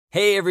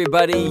Hey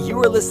everybody,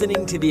 you are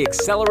listening to the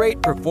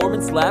Accelerate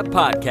Performance Lab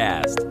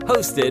podcast,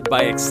 hosted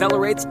by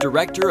Accelerate's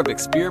Director of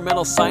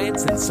Experimental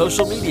Science and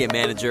Social Media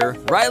Manager,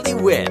 Riley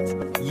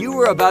Witt. You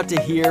are about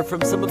to hear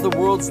from some of the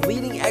world's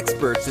leading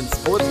experts in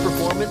sports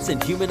performance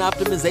and human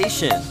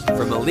optimization.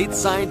 From elite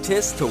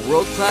scientists to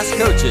world-class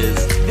coaches,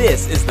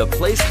 this is the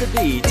place to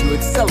be to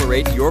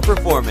accelerate your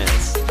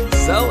performance.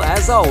 So,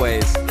 as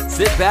always,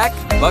 sit back,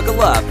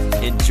 buckle up,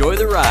 enjoy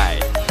the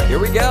ride. Here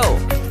we go.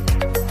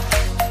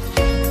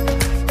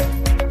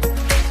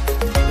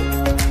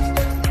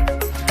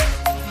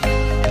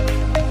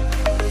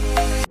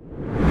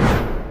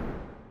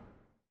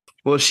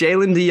 Well,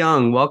 Shaylyn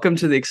DeYoung, welcome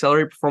to the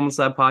Accelerate Performance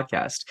Lab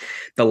podcast.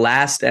 The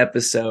last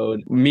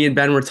episode, me and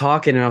Ben were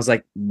talking, and I was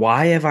like,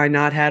 why have I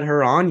not had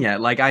her on yet?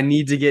 Like, I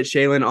need to get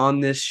Shaylyn on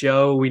this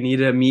show. We need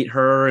to meet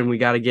her, and we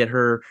got to get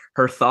her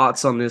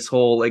thoughts on this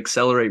whole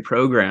Accelerate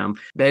program.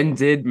 Ben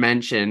did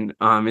mention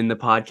in the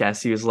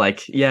podcast, he was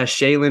like, yeah,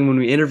 Shaylyn, when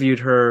we interviewed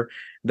her,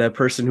 the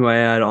person who I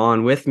had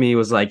on with me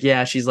was like,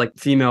 yeah, she's like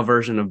the female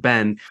version of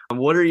Ben.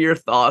 What are your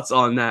thoughts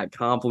on that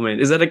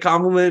compliment? Is that a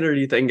compliment, or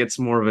do you think it's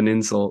more of an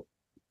insult?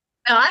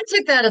 No, I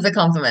took that as a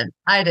compliment.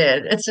 I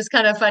did. It's just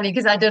kind of funny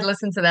because I did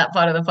listen to that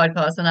part of the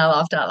podcast and I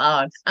laughed out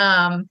loud.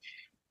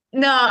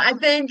 No, I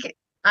think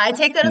I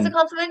take that as a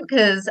compliment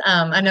because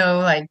I know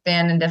like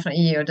Ben and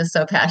definitely you are just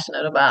so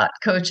passionate about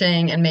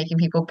coaching and making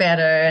people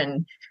better.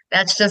 And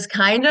that's just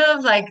kind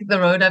of like the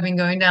road I've been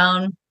going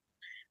down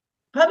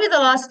probably the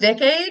last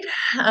decade.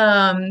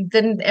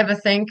 Didn't ever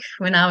think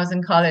when I was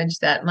in college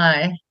that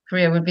my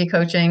career would be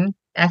coaching.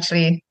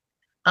 Actually,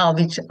 I'll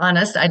be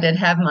honest, I did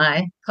have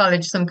my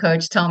college swim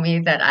coach tell me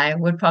that I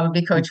would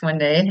probably coach one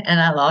day, and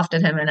I laughed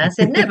at him and I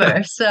said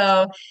never.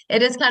 So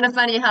it is kind of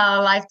funny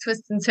how life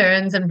twists and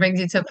turns and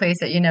brings you to a place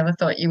that you never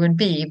thought you would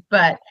be.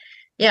 But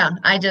yeah,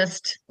 I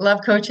just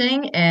love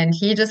coaching and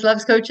he just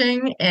loves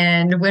coaching.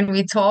 And when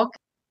we talk,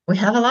 we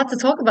have a lot to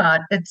talk about.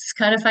 It's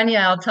kind of funny.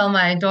 I'll tell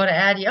my daughter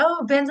Addie,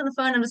 oh, Ben's on the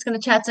phone. I'm just going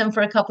to chat to him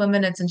for a couple of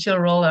minutes, and she'll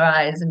roll her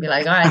eyes and be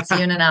like, all right, see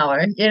you in an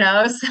hour,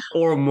 So,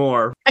 or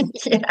more.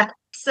 Yeah.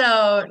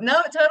 So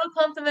no, total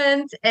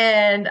compliment.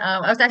 And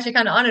I was actually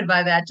kind of honored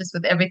by that, just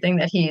with everything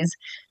that he's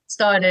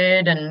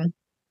started and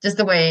just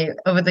the way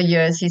over the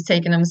years he's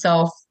taken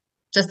himself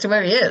just to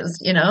where he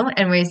is,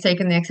 and where he's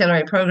taken the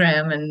Accelerate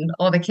program and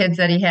all the kids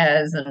that he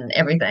has and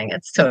everything.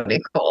 It's totally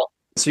cool.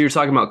 So you're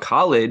talking about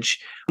college.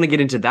 I'm going to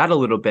get into that a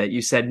little bit.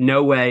 You said,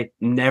 no way,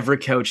 never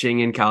coaching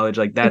in college.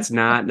 Like that's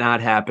not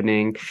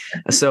happening.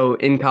 So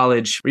in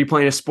college, were you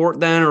playing a sport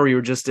then, or you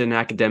were just an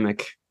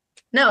academic?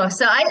 No,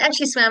 so I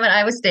actually swam at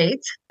Iowa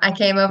State. I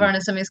came over on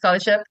a swimming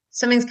scholarship.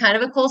 Swimming's kind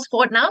of a cool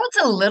sport. Now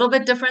it's a little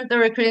bit different, the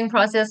recruiting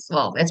process.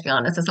 Well, let's be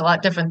honest, it's a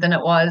lot different than it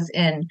was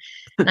in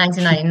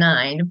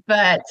 1999.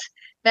 But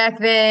back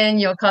then,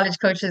 your college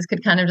coaches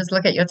could kind of just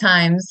look at your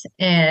times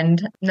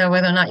and know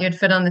whether or not you'd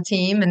fit on the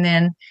team. And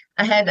then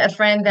I had a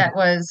friend that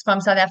was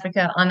from South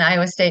Africa on the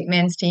Iowa State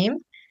men's team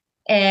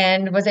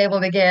and was able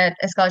to get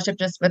a scholarship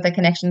just with a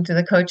connection to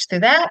the coach through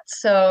that.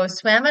 So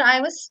swam at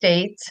Iowa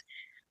State.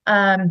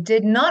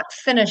 Did not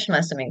finish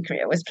my swimming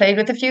career. Was played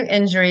with a few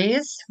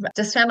injuries.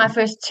 Just swam my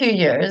first 2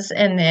 years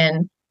and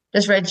then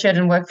just redshirted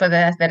and worked for the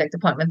athletic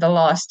department the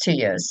last 2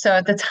 years. So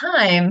at the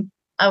time,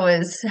 I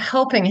was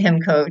helping him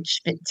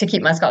coach to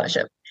keep my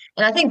scholarship.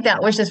 And I think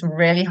that was just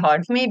really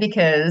hard for me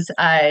because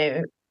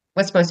I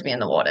was supposed to be in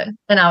the water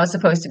and I was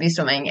supposed to be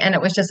swimming. And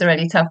it was just a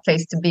really tough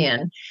place to be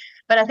in.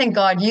 But I think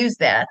God used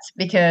that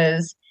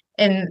because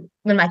when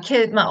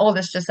my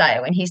oldest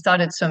Josiah, when he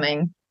started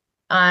swimming,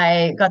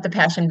 I got the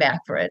passion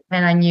back for it.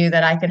 And I knew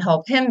that I could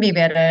help him be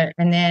better.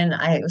 And then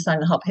I was starting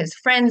to help his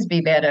friends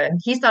be better.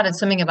 He started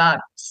swimming about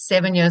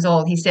 7 years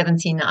old. He's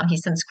 17 now.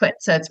 He's since quit.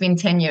 So it's been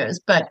 10 years.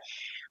 But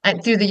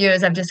through the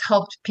years, I've just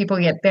helped people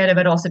get better,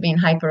 but also being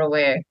hyper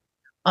aware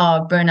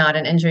of burnout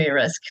and injury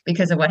risk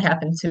because of what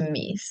happened to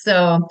me.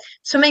 So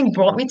swimming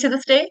brought me to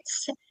the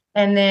States.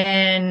 And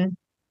then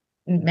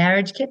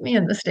marriage kept me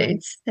in the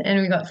States,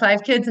 and we got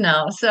 5 kids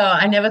now. So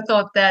I never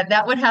thought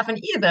that would happen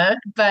either.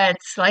 But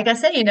like I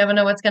said, you never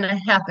know what's going to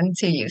happen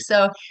to you.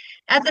 So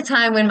at the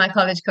time when my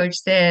college coach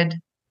said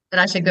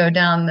that I should go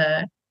down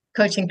the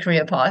coaching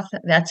career path,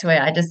 that's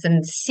where I just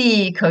didn't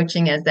see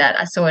coaching as that.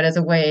 I saw it as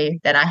a way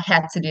that I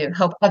had to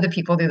help other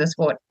people do the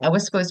sport I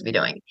was supposed to be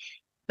doing.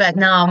 But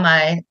now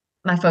my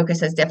focus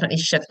has definitely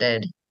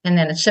shifted, and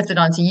then it's shifted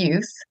onto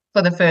youth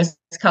for the first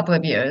couple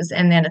of years,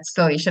 and then it's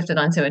slowly shifted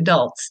onto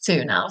adults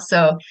too now.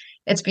 So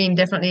it's been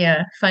definitely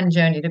a fun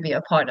journey to be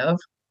a part of.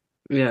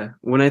 Yeah.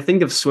 When I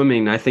think of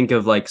swimming, I think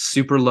of like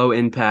super low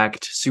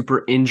impact,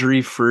 super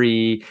injury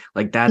free.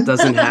 Like that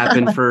doesn't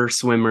happen for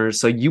swimmers.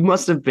 So you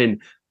must have been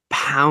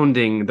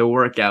pounding the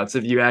workouts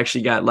if you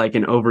actually got like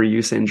an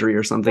overuse injury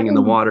or something in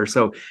the water.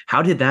 So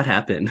how did that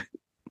happen?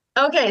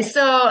 Okay,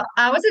 so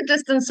I was a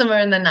distance swimmer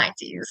in the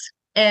 90s.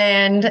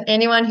 And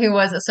anyone who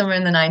was a swimmer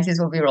in the 90s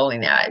will be rolling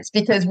their eyes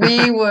because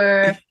we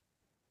were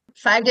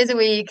 5 days a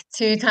week,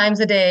 2 times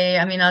a day.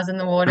 I mean, I was in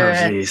the water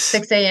at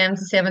 6 a.m.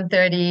 to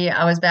 7:30.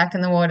 I was back in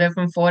the water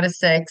from 4 to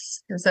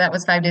 6. So that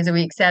was 5 days a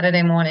week.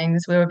 Saturday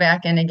mornings, we were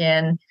back in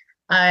again.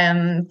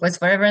 I was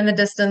forever in the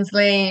distance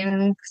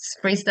lane,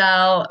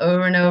 freestyle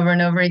over and over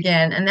and over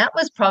again. And that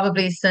was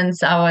probably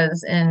since I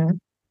was in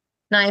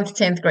ninth,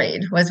 10th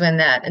grade was when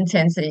that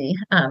intensity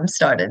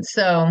started.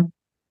 So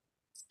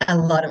a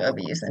lot of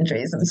overuse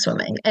injuries in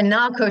swimming. And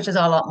now coaches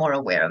are a lot more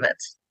aware of it.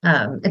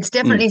 It's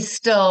definitely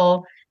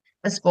still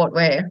a sport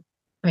where,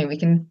 I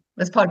mean,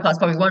 this podcast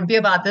probably won't be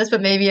about this,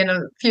 but maybe in a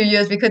few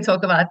years we could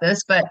talk about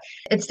this. But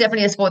it's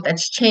definitely a sport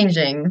that's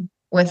changing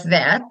with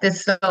that.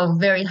 There's still a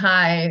very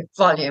high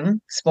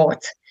volume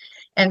sport.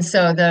 And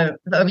so the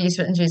overuse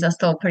injuries are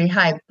still pretty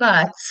high.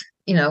 But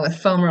with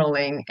foam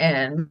rolling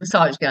and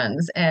massage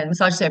guns and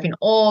massage therapy and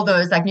all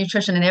those like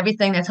nutrition and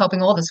everything that's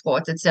helping all the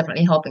sports, it's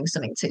definitely helping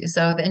swimming too.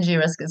 So the injury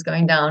risk is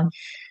going down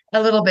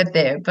a little bit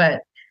there.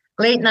 But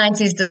late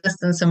 90s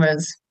distance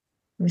swimmers,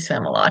 we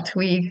swam a lot.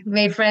 We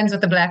made friends with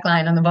the black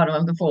line on the bottom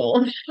of the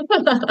pool.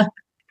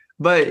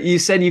 But you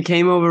said you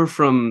came over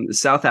from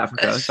South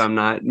Africa, if I'm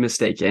not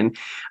mistaken,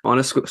 on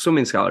a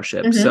swimming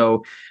scholarship. Mm-hmm.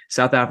 So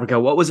South Africa,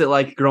 what was it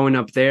like growing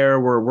up there?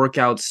 Were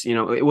workouts,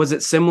 was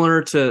it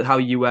similar to how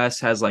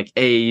US has like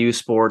AAU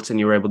sports and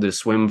you were able to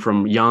swim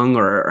from young,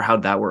 or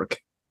how'd that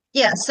work?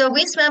 Yeah, so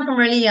we swam from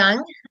really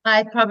young.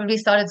 I probably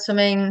started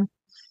swimming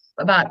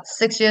about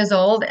 6 years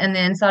old and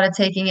then started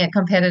taking it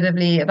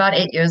competitively about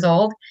 8 years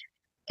old.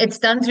 It's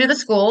done through the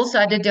school, so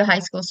I did do high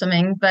school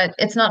swimming, but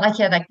it's not like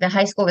here, like the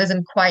high school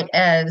isn't quite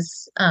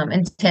as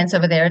intense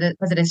over there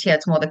as it is here.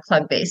 It's more the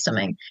club-based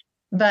swimming,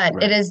 but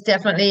Right. It is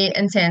definitely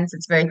intense.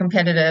 It's very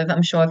competitive.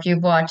 I'm sure if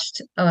you've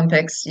watched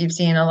Olympics, you've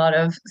seen a lot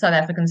of South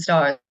African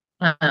stars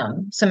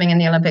swimming in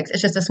the Olympics.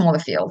 It's just a smaller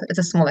field. It's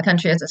a smaller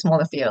country. It's a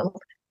smaller field.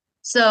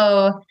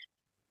 So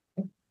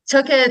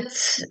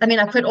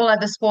I quit all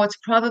other sports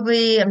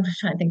probably, I'm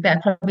trying to think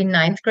back, probably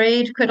ninth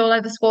grade, quit all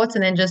other sports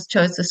and then just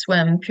chose to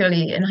swim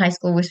purely in high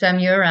school. We swam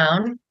year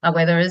round. Our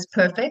weather is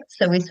perfect.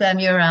 So we swam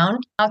year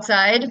round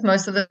outside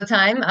most of the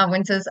time. Our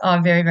winters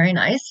are very, very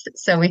nice.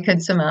 So we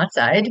could swim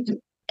outside.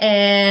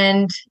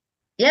 And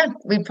yeah,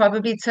 we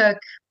probably took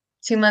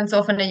 2 months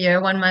off in a year,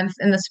 1 month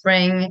in the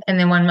spring and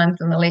then 1 month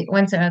in the late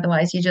winter.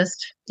 Otherwise,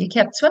 you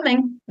kept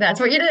swimming. That's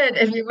what you did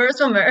if you were a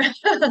swimmer.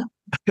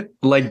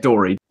 Like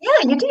Dory.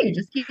 Yeah, you do.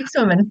 Just keep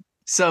swimming.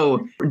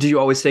 So do you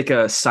always take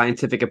a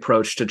scientific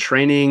approach to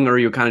training, or are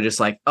you kind of just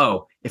like,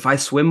 oh, if I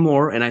swim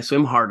more and I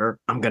swim harder,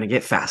 I'm going to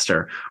get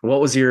faster?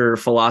 What was your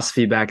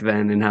philosophy back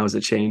then and how has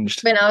it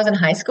changed? When I was in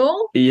high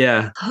school?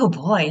 Yeah. Oh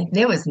boy,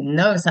 there was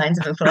no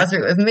scientific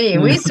philosophy with me.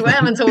 We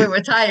swam until we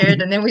were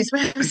tired and then we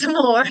swam some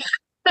more.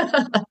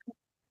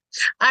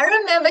 I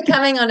remember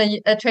coming on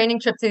a training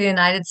trip to the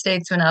United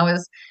States when I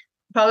was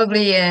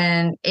probably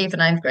in eighth or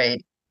ninth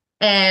grade.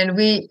 And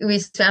we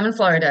swam in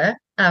Florida.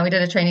 We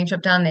did a training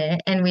trip down there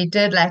and we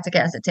did lactic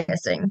acid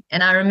testing.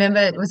 And I remember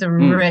it was a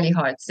really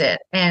hard set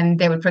and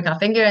they would prick our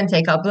finger and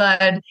take our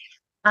blood.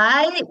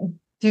 I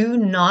do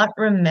not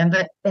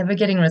remember ever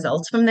getting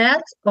results from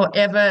that or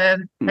ever,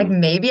 like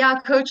maybe our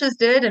coaches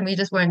did and we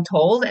just weren't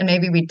told. And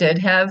maybe we did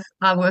have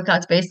our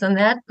workouts based on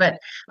that. But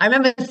I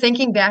remember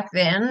thinking back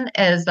then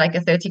as like a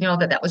 13-year-old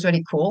that was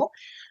really cool.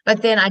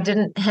 But then I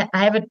didn't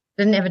ever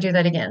do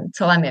that again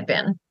till I met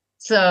Ben.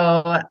 So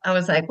I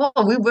was like, well,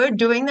 we were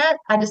doing that.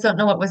 I just don't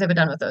know what was ever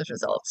done with those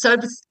results. So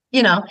it's,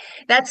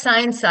 that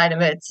science side of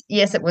it,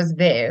 yes, it was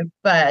there,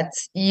 but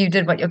you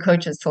did what your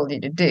coaches told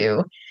you to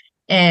do.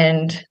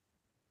 And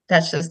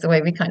that's just the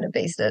way we kind of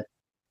based it.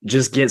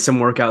 Just get some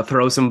workout,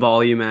 throw some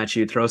volume at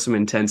you, throw some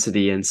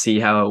intensity and see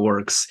how it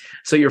works.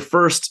 So your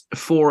first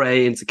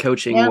foray into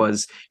coaching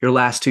was your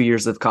last 2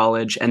 years of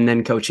college and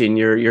then coaching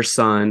your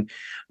son.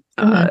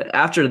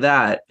 After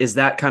that, is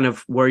that kind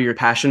of where your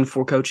passion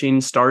for coaching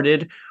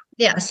started?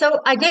 Yeah, so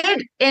I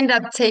did end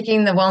up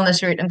taking the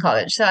wellness route in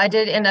college. So I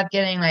did end up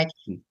getting like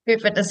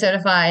group fitness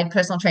certified,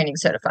 personal training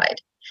certified.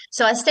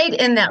 So I stayed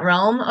in that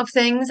realm of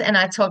things and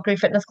I taught group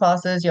fitness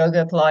classes,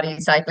 yoga,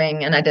 Pilates,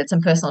 cycling, and I did some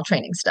personal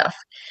training stuff.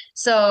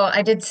 So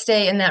I did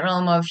stay in that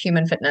realm of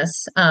human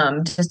fitness,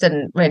 just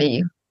didn't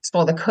really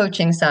explore the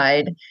coaching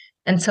side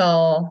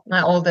until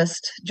my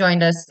oldest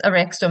joined us, a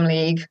rec swim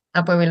league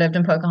up where we lived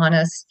in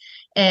Pocahontas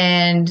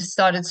and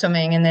started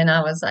swimming. And then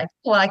I was like,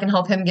 well, I can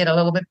help him get a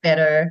little bit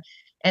better.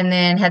 And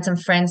then had some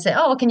friends say,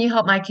 oh, can you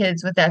help my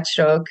kids with that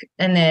stroke?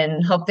 And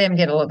then help them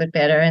get a little bit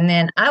better. And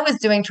then I was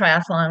doing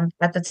triathlon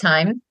at the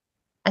time.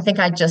 I think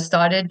I just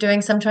started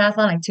doing some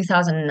triathlon, like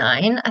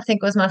 2009, I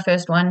think was my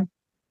first one.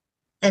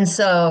 And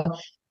so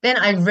then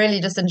I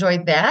really just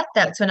enjoyed that.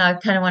 That's when I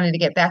kind of wanted to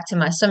get back to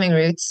my swimming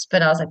roots.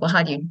 But I was like, well,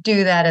 how do you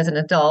do that as an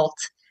adult?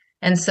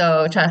 And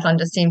so triathlon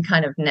just seemed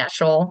kind of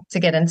natural to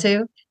get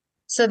into.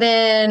 So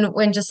then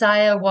when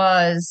Josiah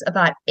was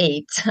about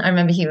 8, I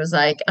remember he was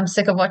like, I'm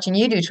sick of watching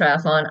you do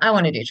triathlon. I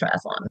want to do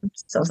triathlon.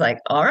 So I was like,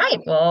 all right,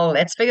 well,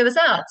 let's figure this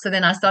out. So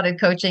then I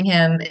started coaching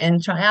him in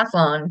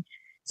triathlon.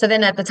 So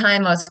then at the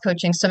time I was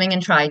coaching swimming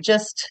and tri,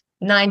 just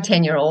 9,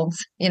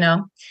 10-year-olds,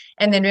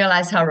 and then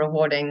realized how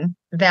rewarding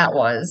that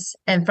was.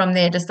 And from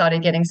there, just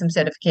started getting some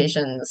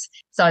certifications,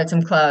 started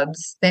some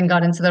clubs, then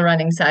got into the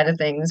running side of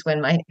things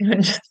when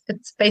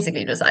it's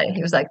basically decided.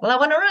 He was like, well, I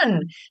want to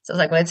run. So I was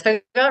like, well, let's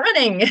figure out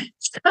running.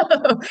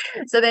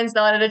 So then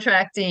started a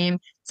track team.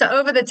 So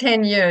over the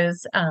 10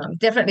 years,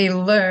 definitely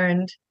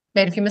learned,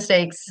 made a few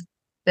mistakes,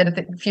 did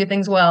a few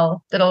things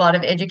well, did a lot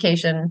of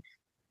education.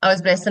 I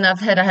was blessed enough,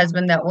 had a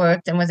husband that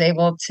worked and was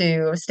able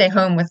to stay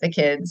home with the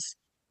kids.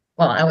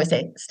 Well, I always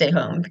say stay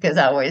home because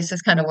I always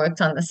just kind of worked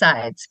on the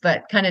sides,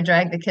 but kind of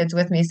dragged the kids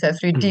with me. So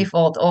through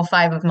default, all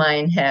 5 of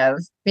mine have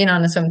been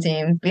on a swim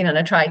team, been on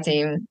a tri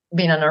team,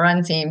 been on a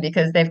run team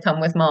because they've come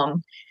with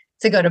mom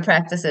to go to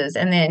practices,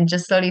 and then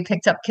just slowly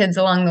picked up kids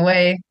along the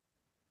way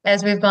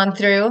as we've gone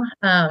through.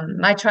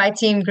 My tri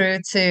team grew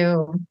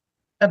to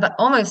about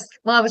it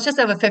was just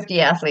over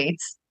 50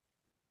 athletes.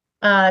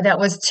 That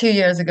was 2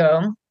 years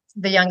ago.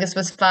 The youngest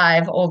was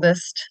 5,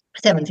 oldest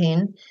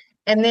 17.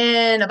 And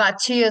then about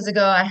 2 years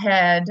ago, I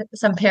had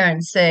some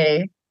parents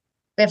say,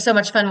 we have so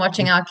much fun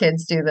watching our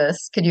kids do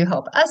this. Could you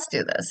help us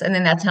do this? And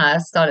then that's how I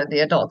started the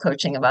adult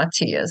coaching about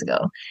 2 years ago.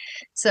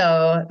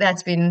 So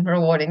that's been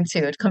rewarding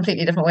too, a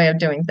completely different way of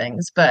doing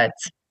things. But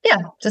yeah,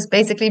 just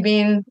basically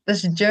being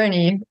this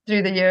journey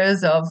through the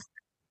years of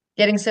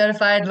getting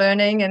certified,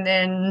 learning, and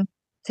then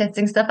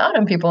testing stuff out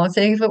on people and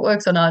seeing if it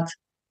works or not.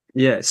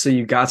 Yeah, so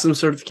you got some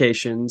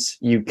certifications,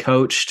 you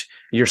coached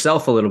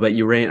yourself a little bit,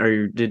 you ran or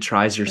you did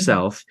tries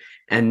yourself,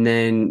 and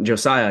then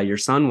Josiah, your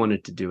son,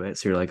 wanted to do it.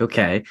 So you're like,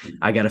 okay,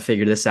 I got to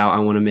figure this out. I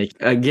want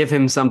to give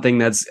him something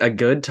that's a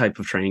good type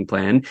of training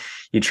plan.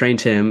 You trained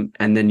him,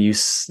 and then you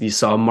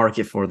saw a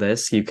market for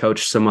this. You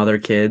coached some other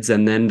kids,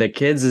 and then the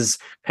kids as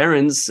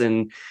parents,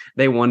 and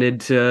they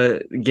wanted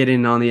to get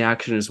in on the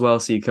action as well.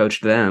 So you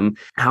coached them.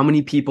 How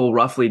many people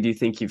roughly do you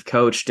think you've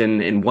coached,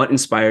 and what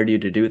inspired you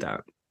to do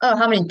that? Oh,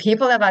 how many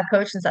people have I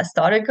coached since I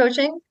started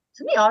coaching?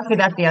 Somebody asked me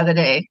that the other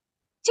day.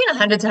 Between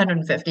 100 to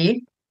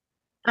 150,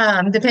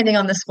 depending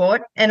on the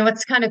sport. And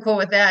what's kind of cool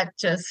with that,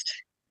 just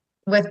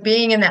with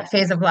being in that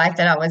phase of life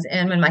that I was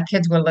in when my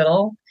kids were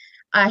little,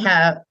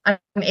 I'm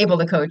able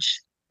to coach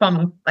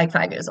from like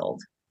 5 years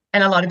old.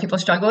 And a lot of people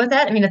struggle with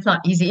that. I mean, it's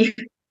not easy.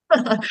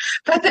 But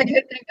the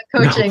good thing with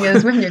coaching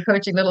is when you're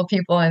coaching little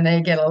people and they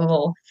get a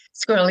little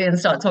squirrely and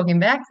start talking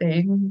back,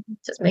 they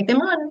just make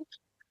them run.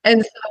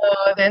 And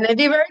so then they'd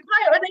be very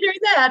quiet when they're doing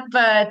that.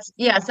 But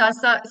yeah, so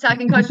I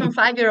can coach from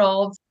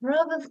 5-year-olds.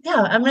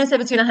 Yeah, I'm going to say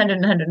between 100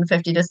 and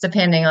 150, just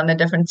depending on the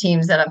different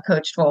teams that I've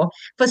coached for.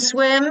 For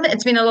swim,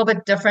 it's been a little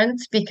bit different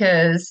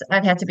because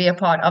I've had to be a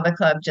part of a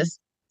club.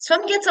 Just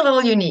swim gets a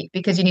little unique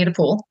because you need a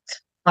pool,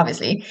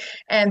 obviously.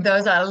 And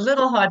those are a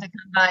little hard to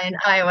come by in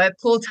Iowa.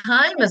 Pool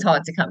time is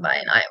hard to come by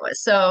in Iowa.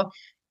 So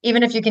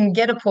even if you can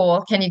get a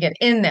pool, can you get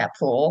in that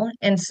pool?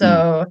 And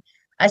so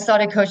I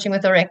started coaching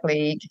with the rec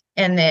league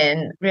and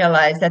then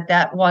realized that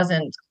that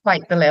wasn't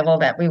quite the level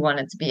that we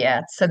wanted to be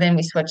at. So then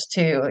we switched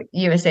to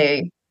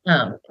USA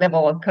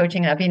level of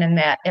coaching. And I've been in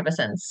that ever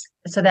since.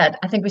 So that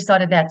I think we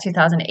started that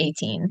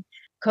 2018.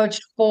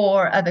 Coached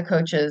 4 other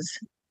coaches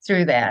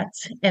through that,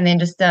 and then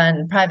just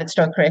done private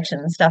stroke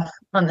correction stuff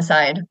on the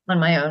side on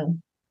my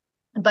own.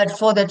 But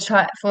for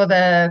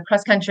the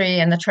cross country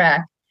and the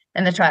track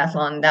and the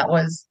triathlon, that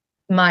was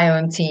my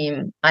own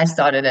team. I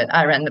started it.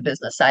 I ran the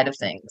business side of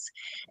things.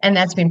 And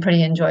that's been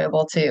pretty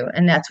enjoyable too.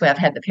 And that's where I've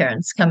had the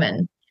parents come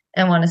in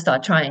and want to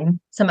start trying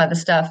some other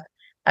stuff.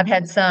 I've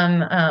had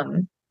some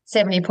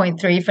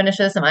 70.3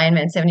 finishes, some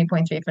Ironman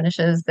 70.3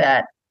 finishes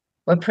that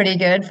were pretty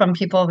good from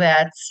people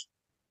that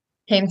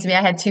came to me.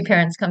 I had 2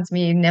 parents come to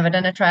me, never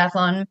done a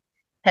triathlon,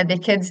 had their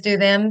kids do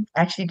them,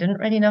 actually didn't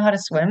really know how to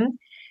swim.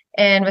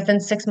 And within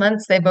 6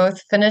 months, they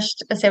both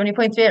finished a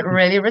 70.3 at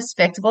really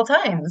respectable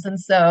times. And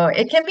so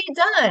it can be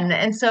done.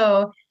 And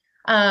so,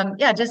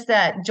 yeah, just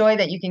that joy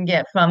that you can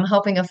get from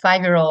helping a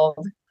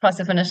 5-year-old cross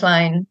the finish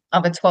line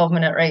of a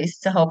 12-minute race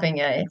to helping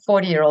a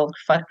 40-year-old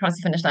cross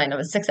the finish line of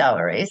a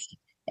 6-hour race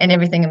and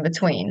everything in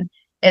between.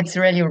 It's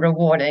really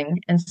rewarding.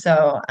 And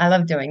so I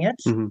love doing it.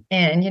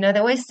 And, they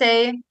always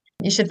say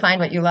you should find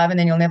what you love and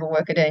then you'll never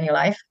work a day in your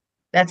life.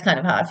 That's kind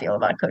of how I feel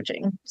about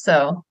coaching.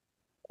 So,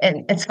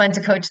 and it's fun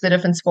to coach the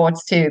different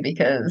sports too,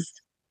 because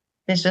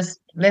there's just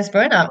less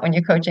burnout when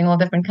you're coaching all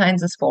different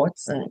kinds of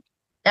sports. And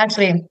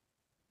actually,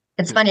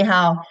 it's funny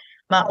how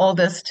my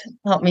oldest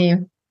helped me,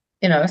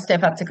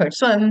 step up to coach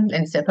swim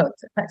and step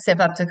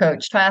up to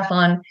coach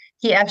triathlon.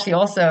 He actually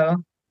also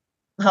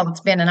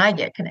helped Ben and I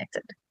get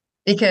connected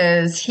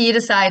because he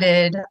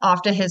decided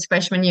after his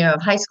freshman year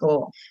of high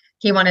school,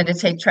 he wanted to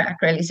take track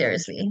really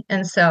seriously.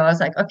 And so I was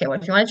like, okay, well,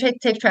 if you want to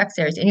take track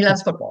seriously, and he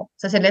loves football.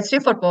 So I said, let's do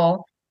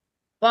football.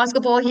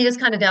 Basketball, he just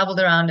kind of dabbled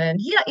around in.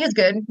 He was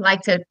good,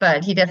 liked it,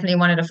 but he definitely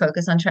wanted to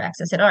focus on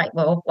tracks. I said, all right,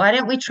 well, why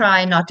don't we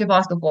try not do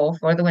basketball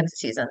for the winter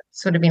season?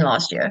 This would have been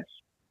last year.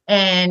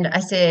 And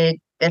I said,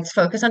 let's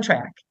focus on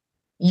track.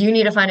 You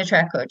need to find a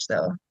track coach,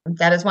 though.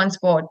 That is one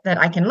sport that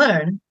I can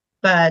learn,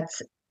 but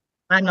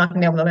I'm not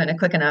going to be able to learn it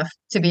quick enough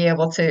to be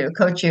able to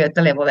coach you at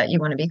the level that you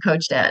want to be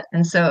coached at.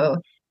 And so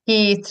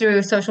he,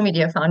 through social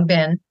media, found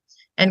Ben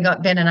and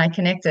got Ben and I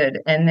connected.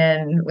 And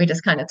then we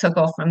just kind of took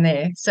off from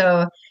there.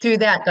 So through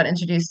that, got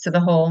introduced to the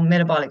whole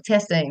metabolic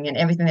testing and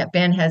everything that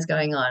Ben has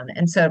going on.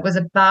 And so it was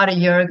about a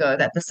year ago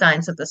that the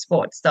science of the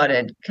sport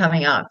started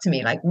coming out to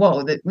me like,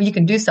 whoa, you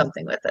can do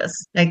something with this.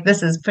 Like,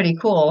 this is pretty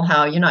cool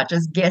how you're not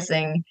just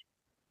guessing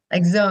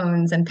like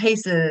zones and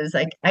paces.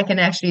 Like, I can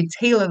actually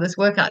tailor this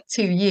workout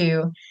to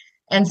you.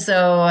 And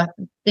so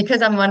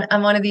because I'm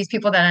one of these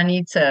people that I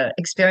need to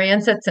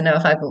experience it to know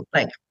if I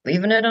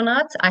believe in it or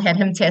not, I had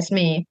him test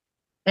me.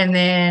 And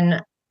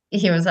then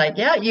he was like,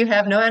 yeah, you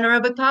have no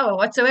anaerobic power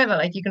whatsoever.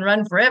 Like, you can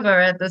run forever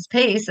at this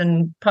pace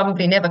and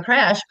probably never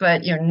crash,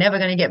 but you're never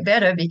going to get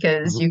better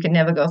because you can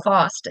never go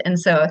fast. And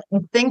so I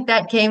think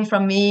that came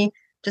from me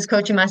just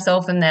coaching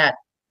myself in that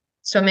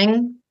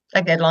swimming,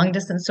 like that long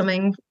distance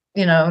swimming,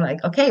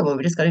 like, okay, well,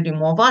 we just got to do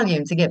more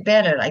volume to get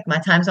better. Like, my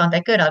times aren't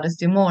that good. I'll just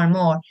do more and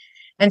more.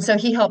 And so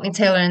he helped me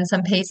tailor in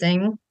some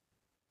pacing.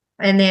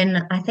 And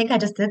then I think I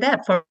just did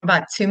that for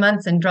about 2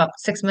 months and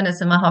dropped 6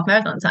 minutes in my half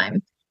marathon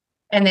time.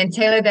 And then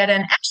tailored that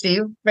in,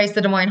 actually raced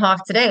the Des Moines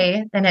half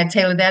today and had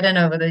tailored that in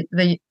over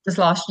this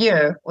last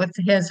year with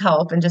his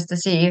help, and just to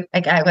see,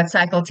 like, I got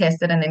cycle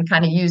tested and then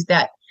kind of used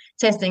that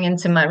testing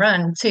into my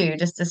run too,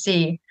 just to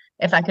see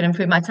if I could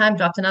improve my time,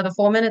 dropped another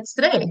 4 minutes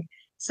today.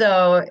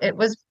 So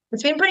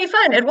it's been pretty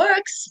fun. It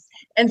works.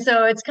 And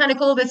so it's kind of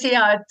cool to see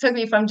how it took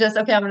me from just,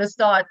 okay, I'm going to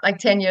start like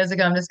 10 years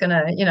ago. I'm just going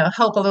to,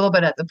 help a little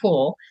bit at the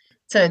pool,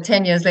 to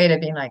 10 years later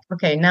being like,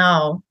 okay,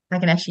 now I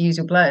can actually use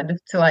your blood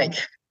to like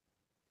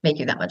make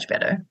you that much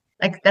better.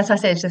 Like, that's why I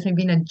say it's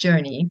definitely been a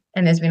journey.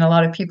 And there's been a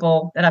lot of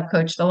people that I've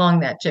coached along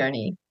that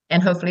journey.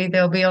 And hopefully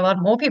there'll be a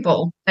lot more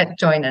people that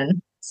join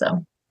in.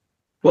 So.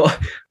 Well,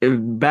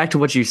 back to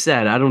what you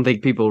said, I don't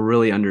think people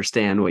really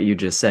understand what you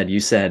just said. You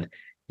said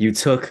you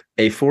took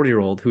a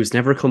 40-year-old who's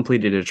never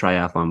completed a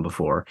triathlon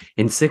before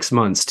in 6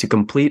 months to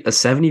complete a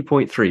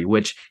 70.3,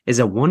 which is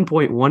a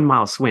 1.1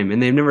 mile swim,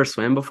 and they've never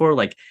swam before.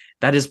 Like,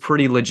 that is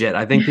pretty legit.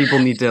 I think people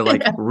need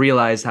to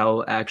realize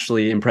how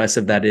actually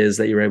impressive that is,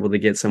 that you're able to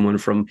get someone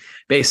from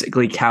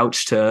basically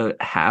couch to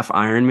half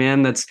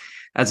Ironman.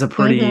 That's a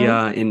pretty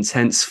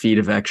intense feat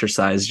of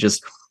exercise,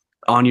 just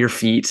on your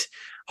feet,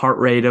 heart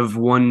rate of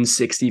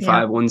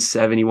 165,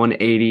 170,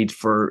 180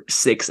 for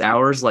 6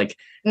 hours. Like,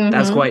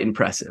 that's quite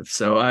impressive.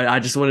 So I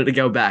just wanted to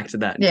go back to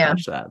that and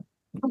touch that.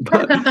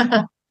 But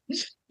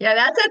yeah,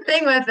 that's a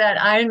thing with that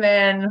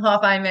Ironman,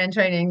 half Ironman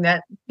training,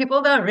 that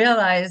people don't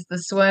realize the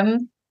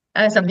swim.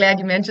 And so I'm glad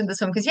you mentioned the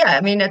swim, because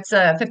it's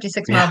a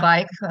 56-mile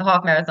bike, a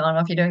half marathon, or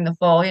if you're doing the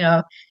full,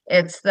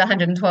 it's the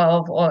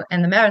 112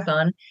 and the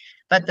marathon.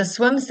 But the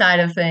swim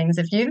side of things,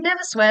 if you've never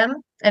swam,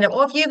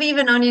 or if you've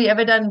even only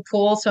ever done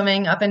pool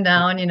swimming up and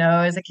down,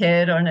 as a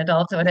kid or an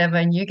adult or whatever,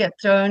 and you get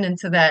thrown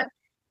into that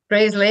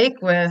Gray's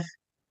Lake with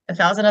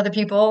 1,000 other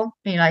people,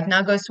 and you're like,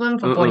 now go swim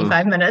for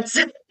 45 minutes.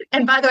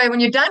 And by the way, when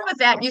you're done with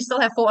that, you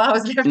still have 4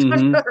 hours left of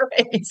the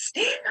race.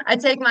 I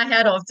take my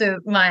hat off to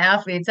my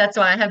athletes. That's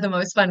why I have the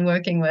most fun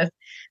working with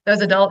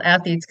those adult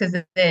athletes, because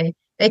they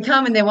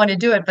come and they want to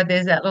do it, but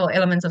there's that little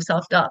element of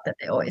self-doubt that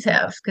they always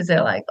have, because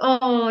they're like,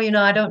 oh,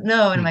 I don't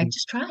know. And I'm like,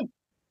 just try.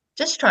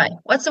 Just try.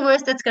 What's the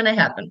worst that's going to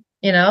happen?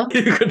 You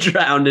could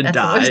drown and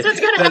die.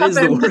 That is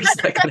the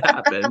worst that could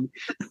happen.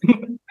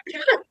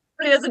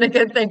 It isn't a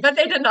good thing, but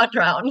they did not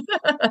drown.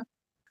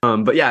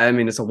 But yeah,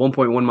 it's a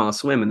 1.1 mile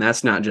swim, and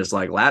that's not just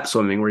like lap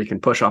swimming where you can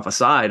push off a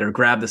side or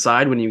grab the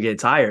side when you get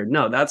tired.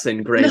 No, that's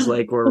in Gray's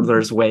Lake where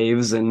there's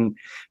waves and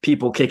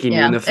people kicking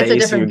you in the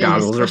face and your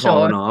goggles are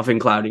falling off and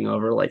clouding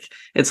over. Like,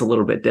 it's a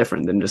little bit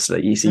different than just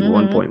an easy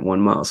 1.1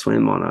 mile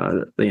swim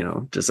on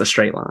just a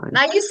straight line.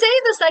 Now, you say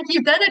this like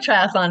you've done a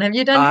triathlon. Have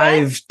you done that?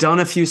 I've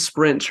done a few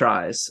sprint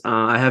tries.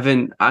 I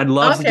haven't. I'd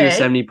love to do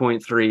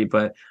 70.3,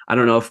 but I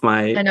don't know if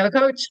I know a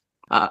coach.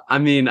 I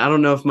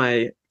don't know if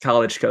my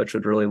college coach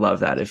would really love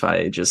that if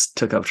I just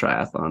took up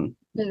triathlon.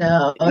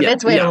 No,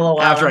 let's wait a little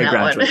while after I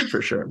graduate for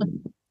sure.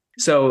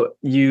 So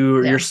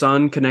your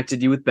son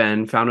connected you with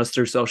Ben, found us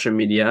through social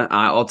media.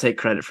 I'll take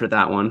credit for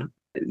that one.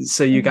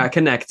 So you got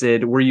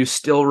connected. Were you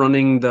still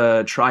running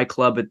the Tri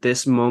Club at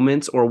this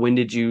moment, or when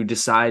did you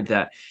decide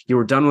that you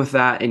were done with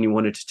that and you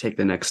wanted to take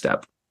the next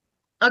step?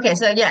 Okay,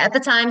 so at the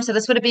time, so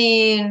this would have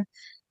been,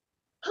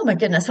 oh my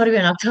goodness, what would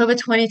have been October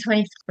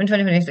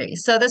 2023.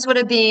 So this would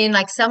have been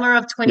like summer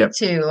of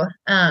 22.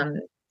 Yep.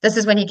 This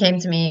is when he came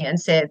to me and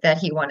said that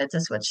he wanted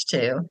to switch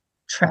to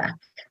track,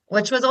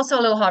 which was also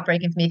a little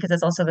heartbreaking for me, because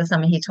it's also the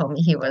summer he told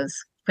me he was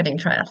quitting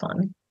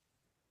triathlon.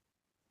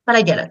 But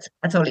I get it.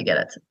 I totally get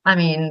it.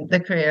 The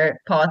career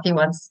path he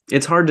wants.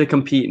 It's hard to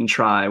compete and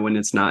try when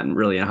it's not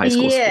really a high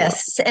school sport.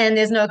 Yes, and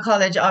there's no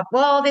college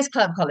there's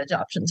club college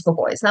options for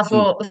boys. Now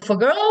for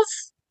girls,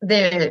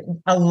 there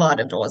a lot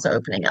of doors are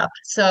opening up.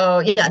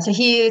 So so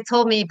he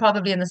told me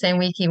probably in the same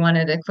week he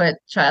wanted to quit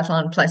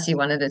triathlon, plus he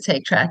wanted to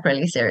take track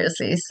really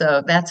seriously.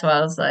 So that's why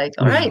I was like,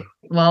 all right,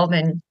 well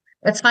then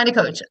let's find a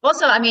coach.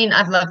 Also,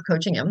 I've loved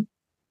coaching him.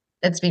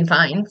 It's been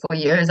fine for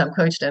years. I've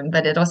coached him,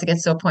 but it also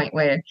gets to a point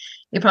where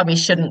you probably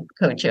shouldn't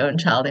coach your own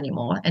child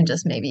anymore and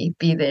just maybe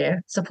be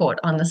their support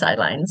on the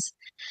sidelines.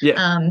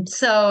 Yeah.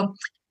 So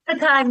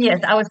the time, yes,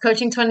 I was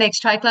coaching Twin Lakes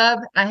Tri Club.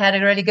 I had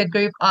a really good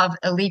group of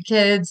elite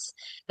kids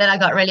that I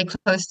got really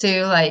close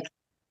to, like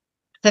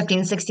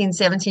 15, 16,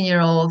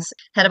 17-year-olds.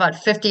 Had about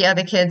 50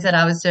 other kids that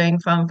I was doing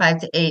from 5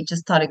 to 8.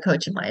 Just started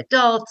coaching my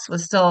adults,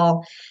 was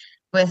still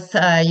with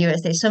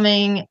USA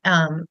Swimming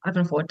up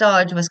in Fort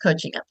Dodge, was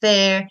coaching up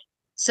there.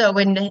 So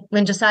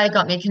when Josiah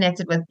got me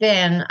connected with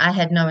Ben, I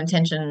had no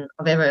intention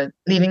of ever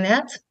leaving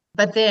that.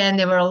 But then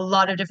there were a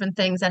lot of different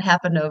things that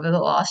happened over the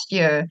last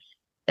year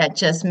that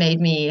just made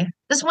me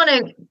just want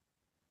to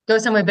go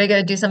somewhere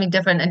bigger, do something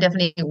different, and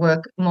definitely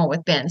work more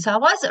with Ben. So I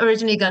was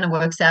originally going to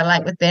work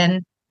satellite with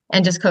Ben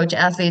and just coach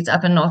athletes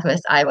up in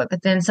Northwest Iowa.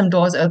 But then some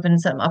doors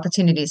opened, some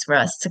opportunities for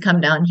us to come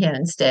down here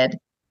instead.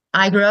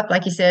 I grew up,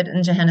 like you said,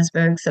 in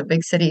Johannesburg, so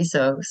big city,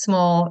 so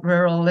small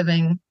rural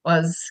living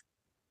was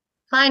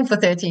fine for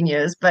 13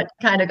 years, but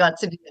kind of got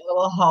to be a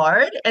little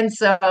hard. And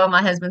so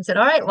my husband said,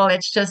 all right, well,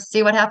 let's just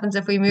see what happens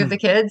if we move the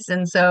kids.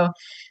 And so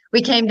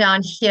we came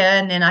down here,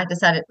 and then I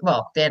decided,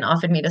 well, Ben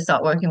offered me to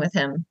start working with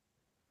him.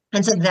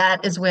 And so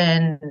that is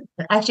when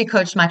I actually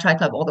coached my tri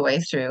club all the way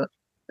through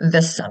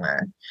this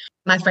summer.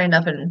 My friend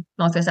up in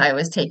Northwest Iowa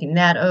is taking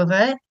that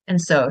over.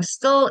 And so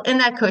still in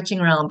that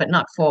coaching realm, but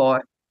not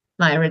for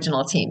my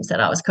original teams that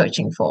I was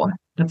coaching for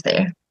up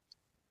there.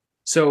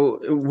 So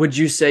would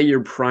you say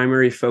your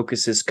primary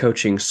focus is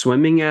coaching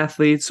swimming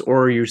athletes,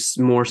 or are you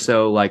more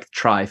so like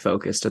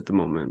tri-focused at the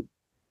moment?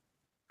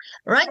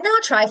 Right now,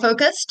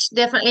 tri-focused,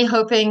 definitely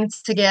hoping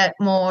to get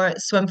more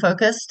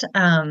swim-focused.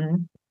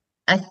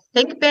 I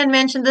think Ben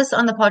mentioned this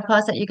on the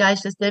podcast that you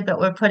guys just did, but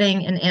we're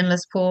putting an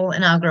endless pool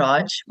in our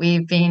garage.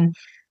 We've been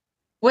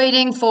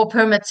waiting for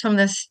permits from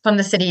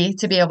the city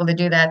to be able to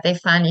do that. They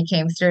finally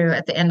came through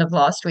at the end of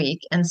last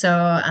week. And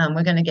so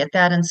we're going to get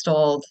that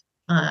installed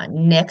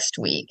next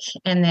week,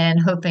 and then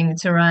hoping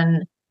to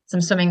run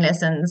some swimming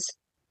lessons,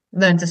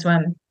 learn to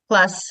swim,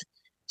 plus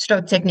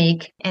stroke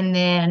technique. And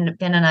then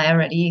Ben and I are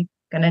already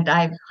going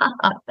to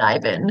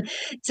dive in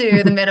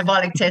to the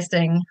metabolic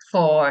testing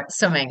for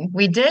swimming.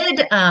 We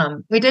did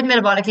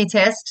metabolically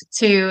test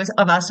 2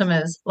 of our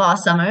swimmers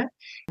last summer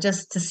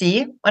just to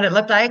see what it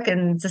looked like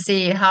and to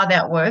see how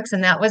that works.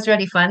 And that was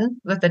really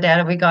fun with the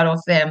data we got off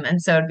them. And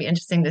so it'd be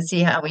interesting to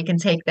see how we can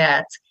take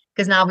that,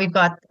 because now we've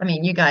got, I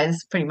mean, you guys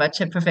pretty much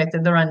have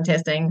perfected the run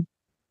testing.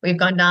 We've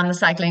gone down the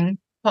cycling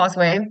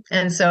pathway.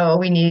 And so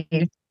we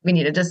need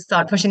to just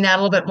start pushing that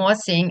a little bit more,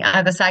 seeing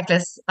the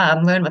cyclists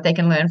learn what they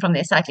can learn from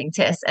their cycling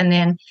tests, and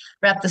then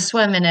wrap the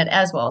swim in it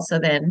as well. So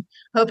then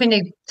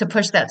hoping to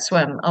push that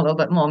swim a little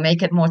bit more,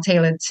 make it more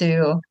tailored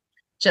to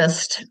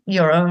just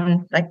your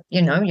own, like,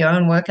 your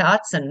own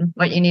workouts and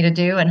what you need to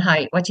do and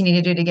what you need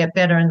to do to get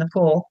better in the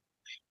pool.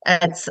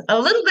 It's a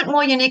little bit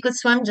more unique with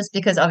swim, just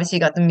because obviously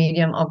you got the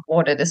medium of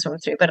water to swim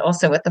through, but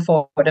also with the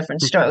 4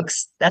 different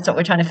strokes. That's what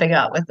we're trying to figure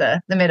out with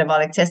the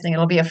metabolic testing.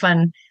 It'll be a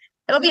fun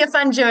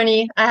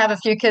journey. I have a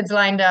few kids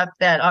lined up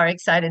that are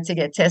excited to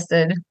get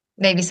tested.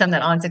 Maybe some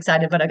that aren't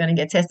excited, but are going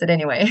to get tested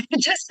anyway,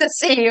 just to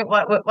see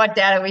what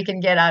data we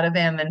can get out of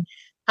them and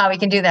how we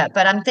can do that.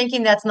 But I'm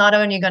thinking that's not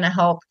only going to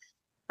help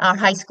our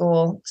high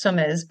school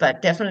swimmers,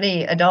 but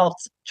definitely adult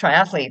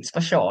triathletes for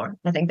sure.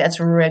 I think that's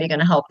really going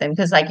to help them,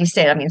 because like you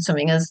said, I mean,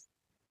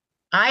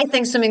 I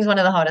think swimming is one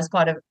of the hardest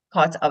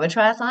parts of a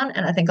triathlon.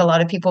 And I think a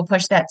lot of people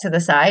push that to the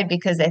side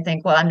because they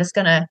think, well, I'm just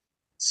going to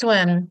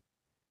swim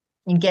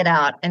and get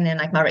out, and then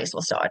like my race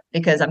will start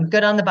because I'm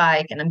good on the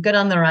bike and I'm good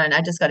on the run. I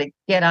just got to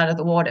get out of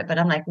the water. But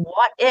I'm like,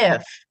 what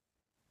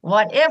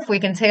if we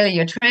can tailor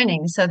your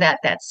training so that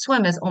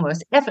swim is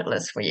almost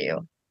effortless for you?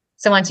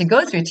 So once you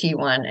go through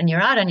T1 and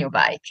you're out on your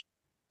bike,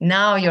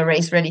 now your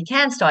race really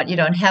can start. You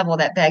don't have all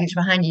that baggage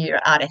behind you. You're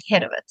out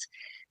ahead of it.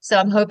 So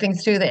I'm hoping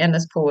through the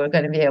endless pool, we're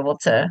going to be able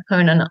to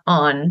hone in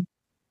on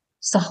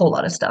just a whole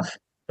lot of stuff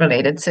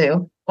related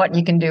to what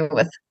you can do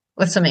with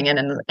swimming in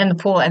the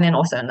pool, and then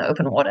also in the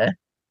open water.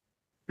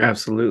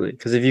 Absolutely.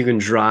 Because if you can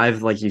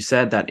drive, like you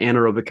said, that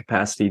anaerobic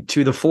capacity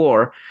to the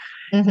floor,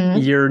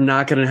 you're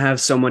not going to have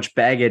so much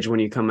baggage when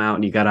you come out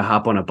and you got to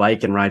hop on a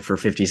bike and ride for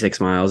 56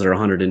 miles or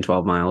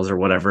 112 miles or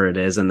whatever it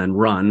is, and then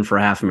run for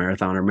half a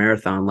marathon or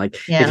marathon. Like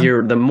if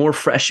the more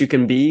fresh you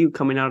can be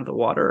coming out of the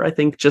water, I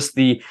think just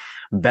the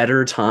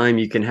better time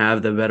you can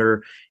have, the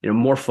better,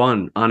 more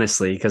fun,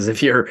 honestly. Because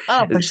if you're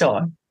for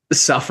sure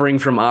suffering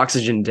from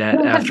oxygen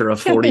debt after a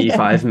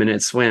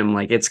 45-minute swim,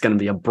 like it's going to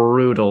be a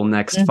brutal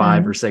next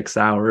 5 or 6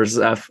 hours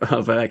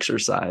of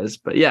exercise.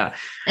 But yeah.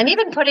 And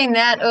even putting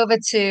that over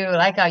to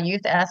like our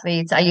youth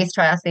triathletes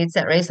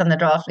that race on the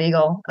draft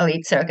legal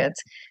elite circuits.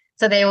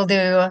 So they will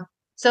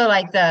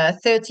like the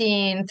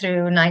 13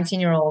 through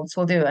 19-year-olds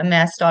will do a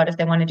mass start if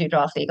they want to do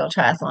draft legal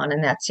triathlon.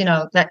 And that's,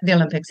 that the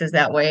Olympics is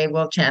that way,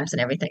 world champs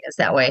and everything is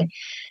that way.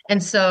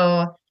 And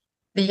so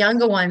the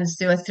younger ones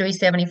do a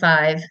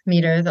 375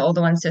 meter, the older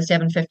ones do a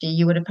 750.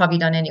 You would have probably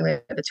done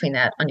anywhere between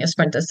that on your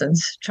sprint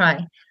distance try.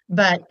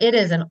 But it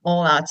is an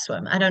all-out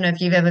swim. I don't know if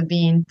you've ever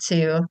been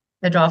to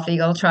the draft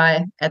legal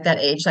try at that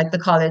age, like the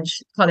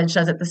college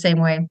does it the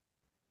same way.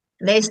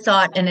 They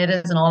start and it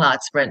is an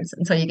all-out sprint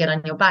until you get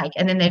on your bike.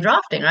 And then they're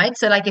drafting, right?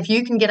 So like if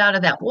you can get out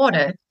of that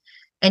water,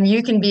 and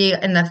you can be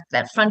in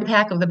that front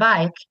pack of the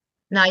bike.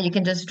 Now you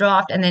can just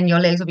draft and then your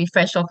legs will be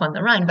fresh off on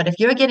the run. But if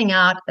you're getting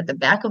out at the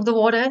back of the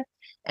water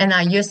and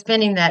now you're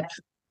spending that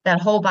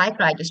whole bike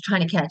ride just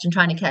trying to catch and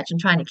trying to catch and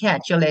trying to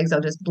catch, your legs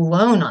are just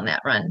blown on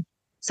that run.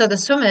 So the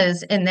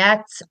swimmers in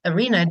that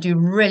arena do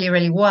really,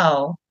 really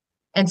well.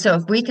 And so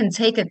if we can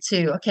take it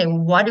to, okay,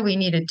 what do we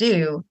need to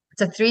do?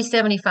 It's a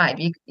 375.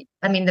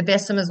 I mean, the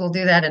best swimmers will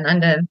do that in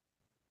under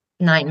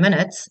 9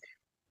 minutes.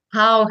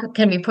 How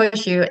can we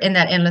push you in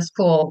that endless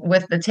pool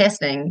with the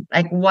testing?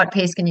 Like, what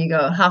pace can you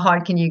go? How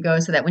hard can you go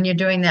so that when you're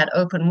doing that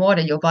open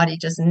water, your body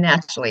just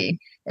naturally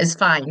is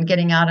fine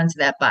getting out onto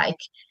that bike?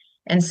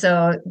 And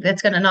so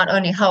that's going to not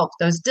only help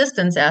those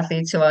distance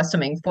athletes who are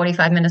swimming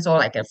 45 minutes or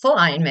like a full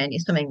Ironman,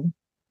 you're swimming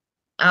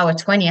hour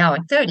 20, hour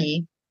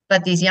 30,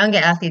 but these younger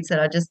athletes that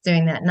are just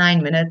doing that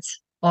 9 minutes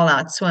all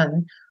out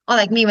swim. Or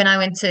like me, when I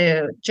went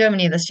to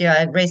Germany this year,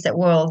 I raced at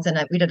Worlds and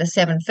we did a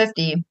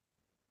 750.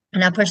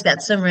 And I pushed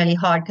that swim really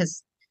hard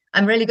because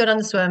I'm really good on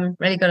the swim,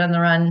 really good on the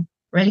run,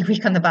 really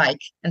weak on the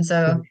bike. And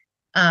so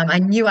I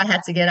knew I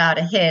had to get out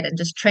ahead and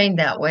just train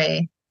that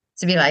way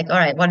to be like, all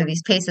right, what are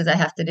these paces I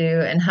have to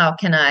do? And how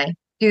can I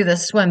do the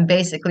swim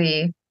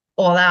basically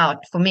all out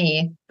for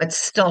me, but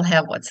still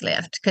have what's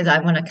left? Because I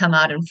want to come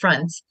out in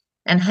front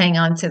and hang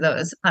on to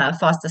those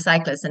faster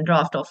cyclists and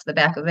draft off the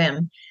back of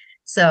them.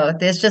 So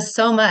there's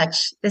so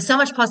much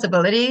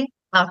possibility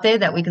out there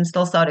that we can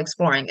still start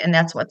exploring. And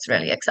that's what's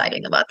really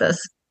exciting about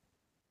this.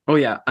 Oh,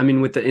 yeah. I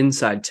mean, with the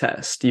inside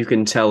test, you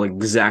can tell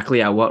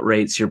exactly at what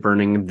rates you're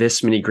burning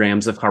this many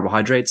grams of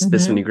carbohydrates,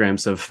 this many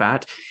grams of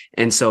fat.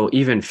 And so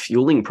even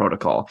fueling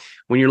protocol,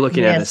 when you're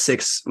looking at a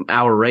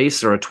 6-hour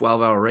race or a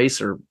 12-hour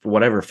race or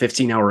whatever,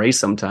 15-hour race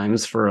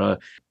sometimes for a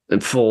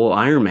full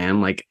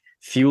Ironman, like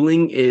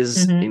fueling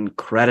is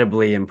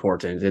incredibly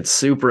important. It's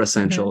super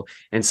essential.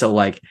 And so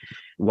like,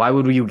 why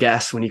would you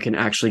guess when you can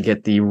actually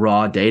get the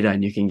raw data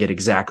and you can get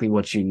exactly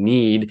what you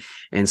need?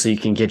 And so you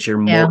can get your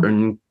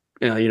more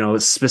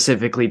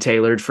specifically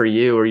tailored for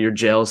you, or your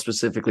gel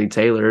specifically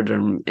tailored,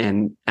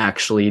 and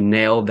actually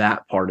nail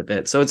that part of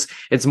it. So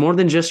it's more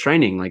than just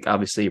training. Like,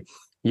 obviously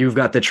you've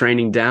got the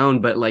training down,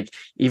 but like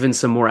even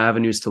some more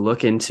avenues to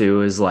look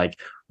into is like,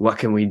 what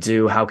can we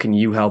do? How can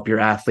you help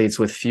your athletes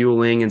with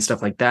fueling and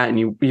stuff like that? And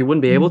you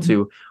wouldn't be able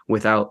to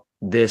without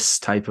this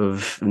type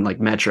of like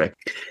metric.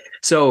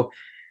 So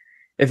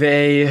if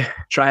a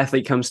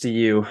triathlete comes to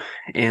you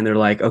and they're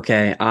like,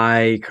 okay,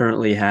 I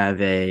currently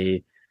have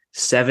a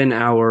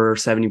 7-hour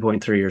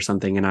 70.3 or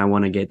something, and I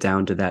want to get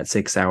down to that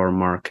 6-hour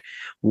mark,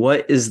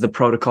 what is the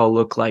protocol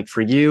look like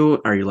for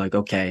you? Are you like,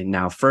 okay,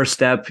 now first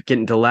step, get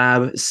into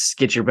lab,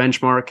 get your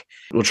benchmark,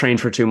 we'll train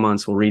for 2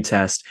 months, we'll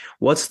retest?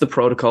 What's the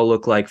protocol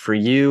look like for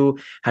you?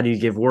 How do you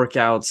give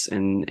workouts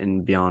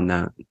and beyond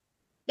that?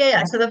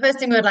 Yeah. So the first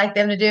thing we'd like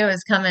them to do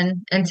is come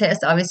in and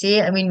test,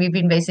 obviously. I mean, we've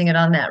been basing it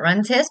on that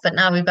run test, but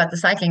now we've got the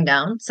cycling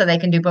down, so they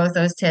can do both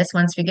those tests.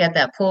 Once we get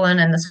that pull in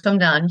and the swim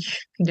down, you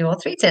can do all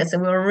 3 tests,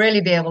 and we'll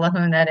really be able to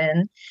hone that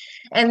in.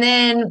 And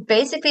then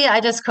basically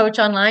I just coach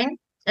online.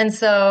 And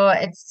so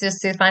it's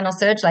just the final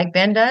search like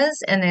Ben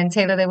does, and then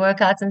tailor their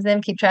workouts and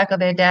then keep track of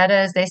their data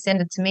as they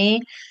send it to me.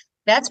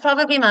 That's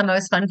probably my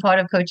most fun part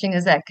of coaching,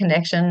 is that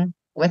connection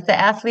with the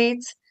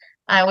athletes.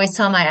 I always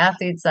tell my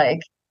athletes,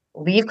 like,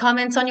 leave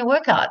comments on your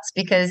workouts,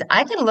 because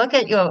I can look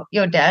at your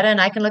data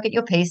and I can look at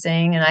your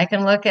pacing and I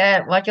can look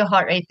at what your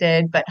heart rate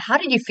did, but how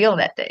did you feel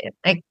that day?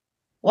 Like,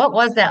 what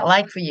was that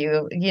like for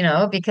you?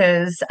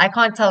 Because I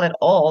can't tell it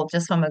all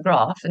just from a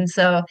graph. And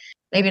so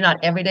maybe not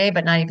every day,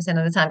 but 90%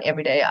 of the time,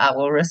 every day, I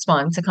will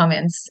respond to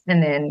comments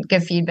and then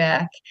give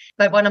feedback.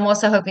 But what I'm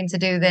also hoping to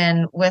do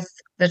then with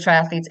the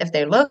triathletes, if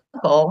they're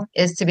local,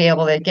 is to be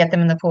able to get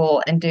them in the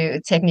pool and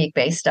do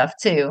technique-based stuff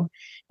too.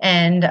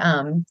 And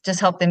just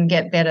help them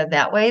get better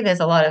that way.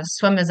 There's a lot of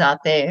swimmers out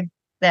there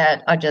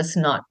that are just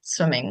not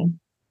swimming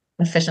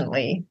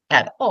efficiently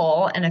at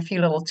all. And a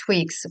few little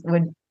tweaks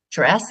would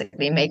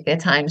drastically make their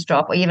times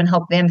drop or even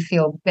help them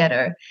feel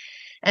better.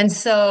 And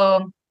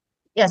so,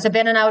 so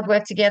Ben and I would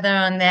work together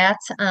on that,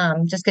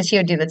 just because he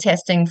would do the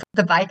testing for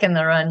the bike and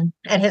the run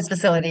at his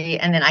facility.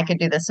 And then I could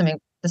do the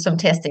swim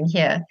testing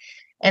here.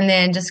 And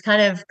then just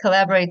kind of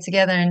collaborate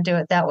together and do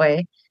it that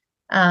way.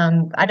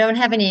 I don't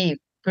have any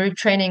group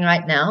training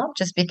right now,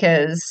 just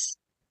because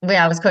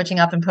where I was coaching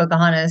up in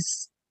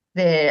Pocahontas,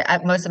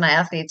 most of my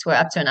athletes were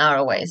up to an hour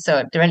away, so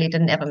it really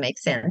didn't ever make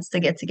sense to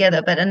get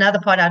together. But another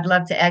part I'd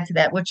love to add to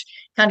that, which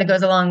kind of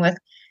goes along with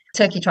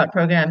Turkey Trot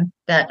program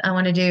that I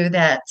want to do,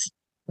 that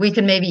we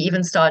can maybe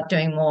even start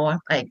doing more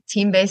like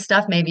team-based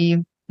stuff, maybe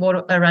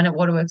a run at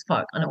Waterworks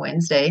Park on a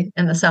Wednesday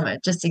in the summer,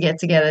 just to get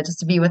together, just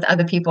to be with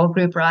other people,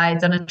 group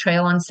rides on a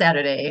trail on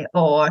Saturday,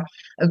 or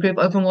a group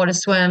open water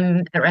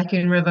swim at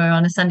Raccoon River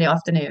on a Sunday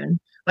afternoon,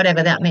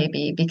 whatever that may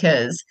be,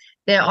 because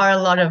there are a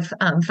lot of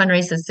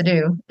fundraisers to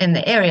do in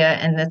the area.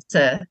 And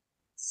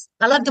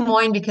I love Des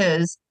Moines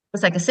because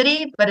it's like a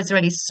city, but it's a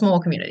really small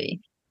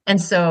community.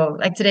 And so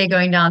like today,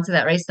 going down to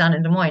that race down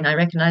in Des Moines, I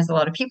recognize a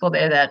lot of people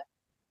there that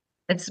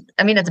it's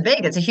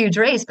a huge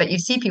race, but you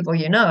see people,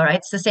 right?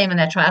 It's the same in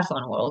that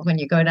triathlon world when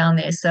you go down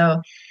there.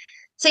 So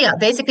So yeah,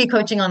 basically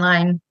coaching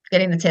online,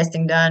 getting the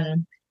testing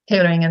done,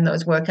 tailoring in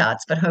those workouts,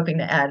 but hoping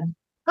to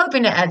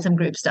add some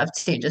group stuff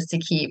too, just to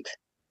keep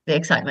the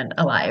excitement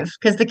alive.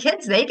 Because the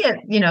kids, they get,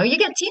 you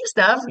get team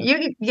stuff.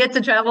 You get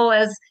to travel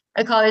as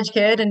a college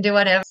kid and do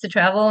whatever to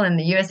travel, and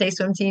the USA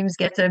swim teams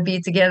get to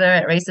be together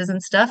at races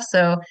and stuff.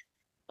 So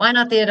why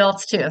not the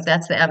adults too, if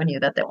that's the avenue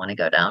that they want to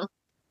go down?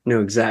 No,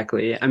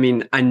 exactly. I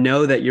mean, I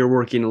know that you're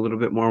working a little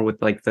bit more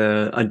with like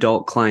the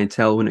adult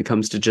clientele when it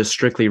comes to just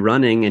strictly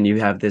running, and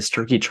you have this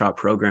turkey trot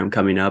program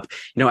coming up.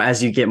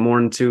 As you get more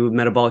into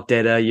metabolic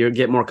data, you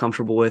get more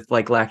comfortable with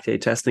like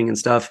lactate testing and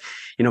stuff.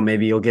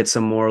 Maybe you'll get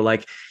some more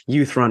like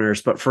youth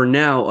runners, but for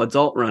now,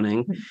 adult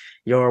running,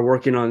 you're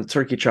working on the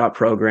turkey trot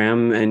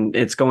program and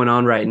it's going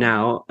on right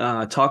now.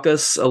 Talk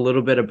us a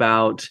little bit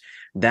about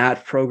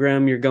that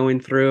program you're going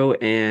through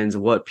and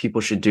what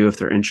people should do if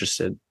they're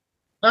interested.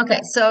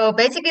 Okay, so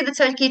basically the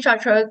turkey trot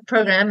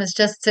program is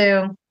just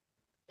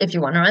if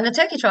you want to run the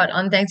turkey trot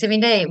on Thanksgiving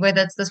Day,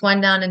 whether it's this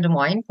one down in Des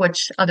Moines,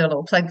 which I'll do a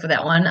little plug for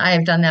that one. I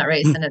have done that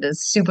race and it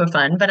is super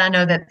fun, but I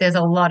know that there's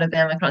a lot of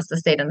them across the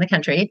state and the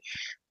country.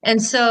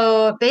 And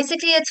so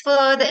basically it's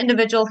for the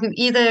individual who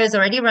either is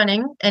already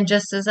running and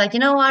just is like, you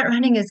know what,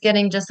 running is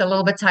getting just a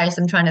little bit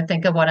tiresome trying to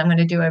think of what I'm going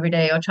to do every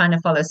day, or trying to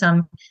follow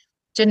some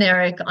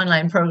generic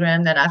online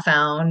program that I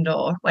found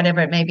or whatever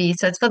it may be.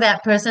 So it's for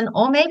that person,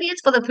 or maybe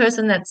it's for the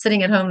person that's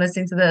sitting at home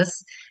listening to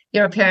this.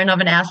 You're a parent of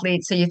an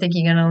athlete, so you think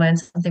you're going to learn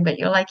something, but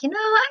you're like, I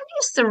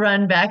used to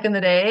run back in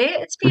the day.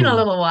 It's been a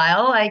little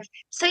while.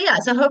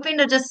 So hoping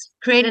to just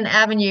create an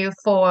avenue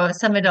for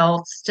some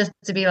adults just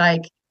to be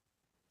like,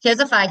 here's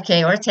a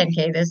 5K or a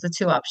 10K. There's the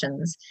two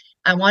options.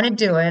 I want to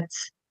do it.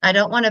 I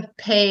don't want to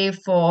pay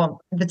for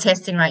the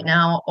testing right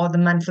now or the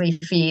monthly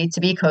fee to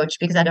be coached,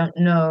 because I don't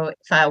know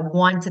if I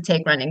want to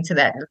take running to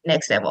that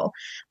next level,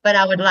 but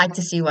I would like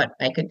to see what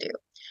I could do.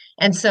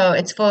 And so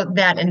it's for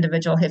that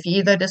individual. If you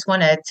either just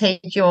want to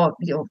take your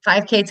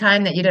 5K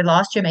time that you did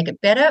last year, make it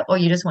better, or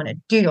you just want to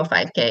do your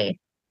 5K.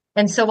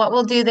 And so what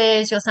we'll do there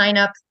is you'll sign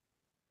up,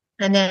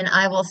 and then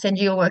I will send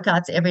you your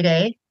workouts every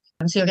day.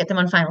 So you'll get them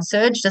on Final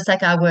Surge, just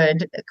like I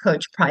would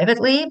coach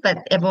privately, but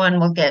everyone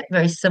will get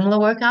very similar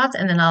workouts.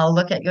 And then I'll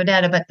look at your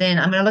data, but then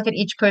I'm going to look at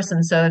each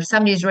person. So if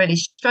somebody's really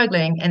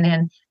struggling and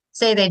then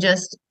say they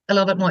just a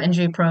little bit more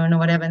injury prone or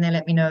whatever, and they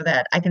let me know,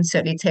 that I can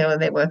certainly tailor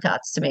their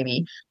workouts to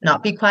maybe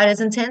not be quite as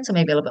intense, or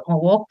maybe a little bit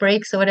more walk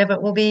breaks or whatever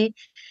it will be.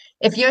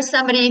 If you're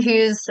somebody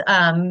who's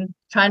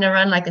trying to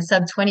run like a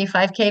sub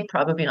 25K,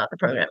 probably not the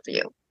program for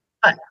you,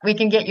 but we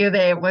can get you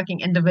there working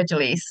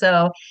individually.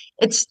 So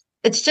it's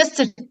just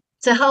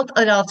to help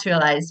adults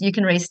realize you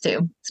can race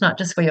too. It's not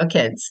just for your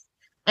kids.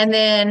 And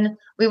then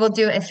we will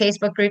do a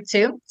Facebook group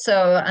too.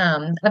 So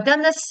I've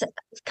done this a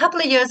couple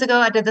of years ago.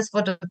 I did this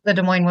for the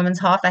Des Moines Women's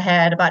Half. I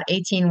had about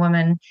 18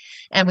 women,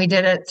 and we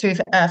did it through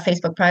a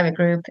Facebook private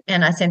group,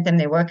 and I sent them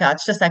their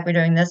workouts just like we're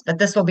doing this, but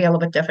this will be a little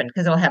bit different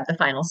because it'll have the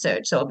Final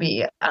Surge. So it'll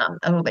be a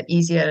little bit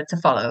easier to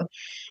follow.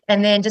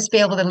 And then just be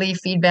able to leave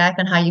feedback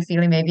on how you're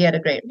feeling. Maybe you had a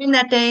great win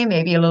that day.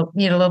 Maybe you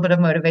need a little bit of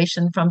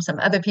motivation from some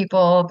other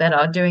people that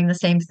are doing the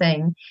same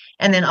thing.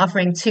 And then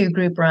offering 2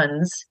 group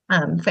runs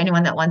for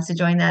anyone that wants to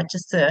join that,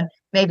 just to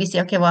maybe see,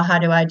 okay, well, how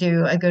do I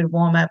do a good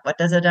warm up? What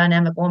does a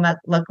dynamic warm up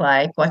look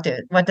like? What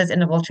does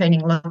interval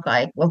training look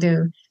like? We'll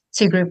do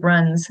 2 group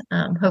runs.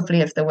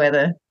 Hopefully, if the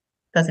weather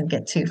doesn't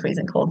get too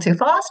freezing cold too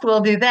fast,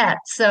 we'll do that.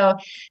 So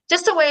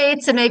just a way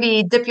to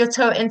maybe dip your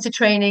toe into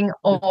training,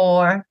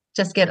 or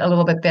just get a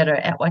little bit better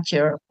at what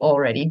you're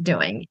already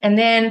doing. And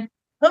then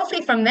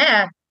hopefully from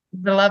that,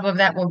 the love of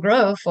that will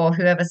grow for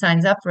whoever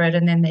signs up for it.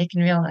 And then they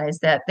can realize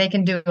that they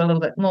can do a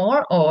little bit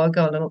more or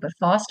go a little bit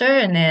faster.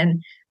 And then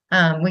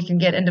we can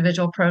get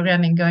individual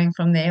programming going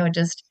from there, or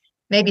just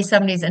maybe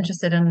somebody's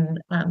interested in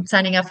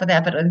signing up for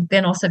that, but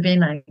then also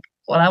being like,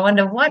 well, I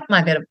wonder what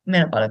my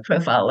metabolic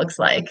profile looks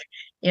like.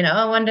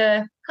 I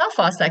wonder how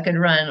fast I could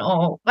run,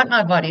 or what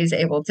my body is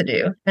able to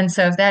do. And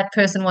so if that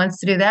person wants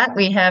to do that,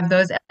 we have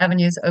those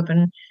avenues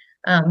open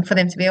for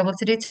them to be able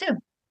to do too.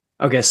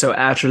 Okay, so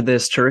after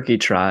this turkey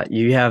trot,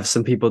 you have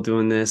some people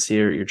doing this,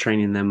 you're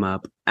training them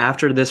up.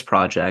 After this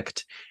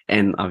project,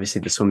 and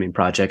obviously the swimming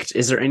project,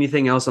 is there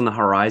anything else on the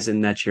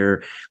horizon that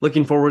you're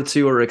looking forward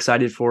to or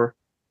excited for?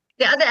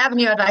 The other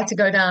avenue I'd like to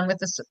go down with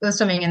the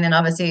swimming, and then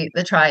obviously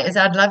the try, is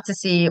I'd love to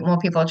see more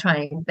people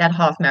trying that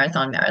half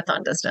marathon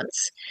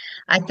distance.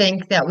 I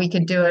think that we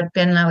could do it.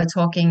 Ben and I were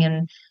talking,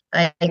 and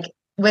like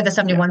whether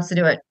somebody wants to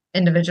do it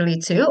individually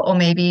too, or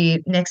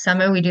maybe next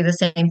summer we do the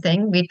same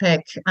thing. We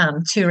pick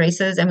 2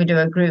 races and we do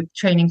a group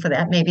training for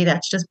that. Maybe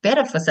that's just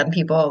better for some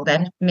people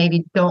that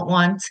maybe don't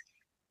want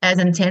as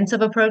intense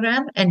of a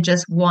program and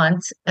just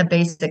want a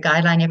basic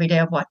guideline every day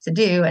of what to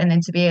do, and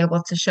then to be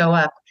able to show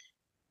up.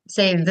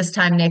 Say this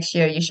time next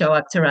year, you show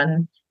up to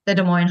run the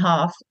Des Moines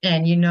Half,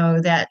 and you know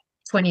that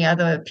 20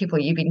 other people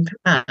you've been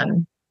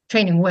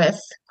training with,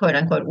 quote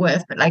unquote,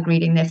 with, but like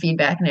reading their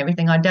feedback and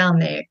everything, are down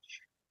there.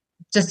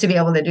 just to be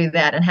able to do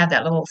that and have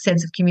that little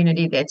sense of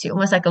community there too,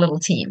 almost like a little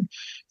team.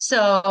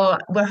 So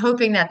we're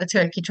hoping that the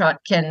Turkey Trot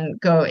can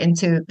go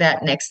into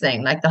that next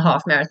thing, like the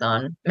half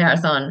marathon,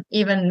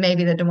 even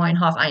maybe the Des Moines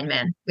half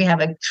Ironman. We have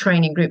a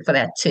training group for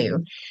that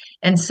too.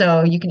 And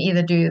so you can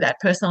either do that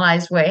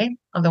personalized way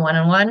of the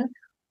one-on-one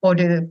or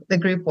do the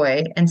group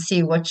way and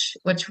see which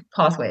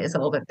pathway is a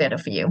little bit better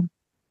for you.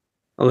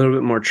 A little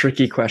bit more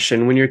tricky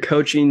question. When you're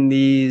coaching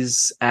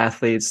these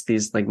athletes,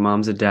 these like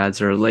moms and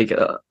dads or like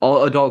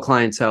all adult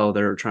clientele,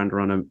 they're trying to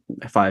run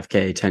a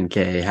 5K,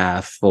 10K,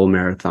 half, full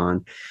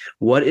marathon.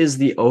 What is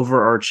the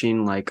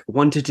overarching like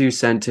 1 to 2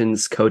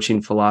 sentence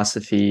coaching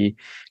philosophy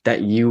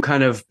that you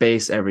kind of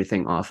base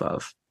everything off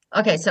of?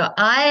 Okay, so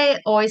I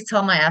always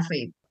tell my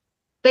athletes,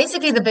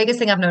 basically, the biggest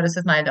thing I've noticed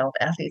with my adult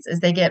athletes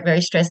is they get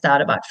very stressed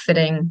out about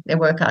fitting their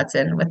workouts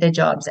in with their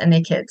jobs and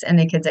their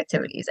kids'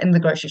 activities and the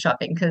grocery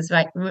shopping because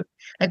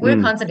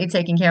we're constantly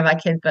taking care of our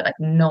kids, but like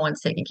no one's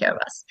taking care of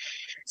us.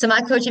 So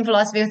my coaching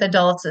philosophy with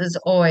adults is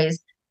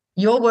always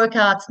your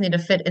workouts need to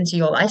fit into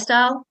your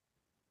lifestyle.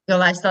 Your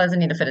lifestyle doesn't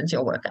need to fit into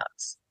your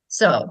workouts.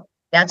 So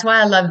that's why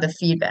I love the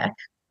feedback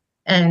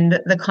and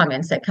the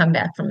comments that come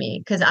back from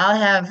me because I'll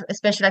have,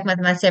 especially like my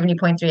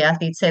 70.3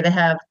 athletes say they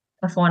have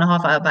a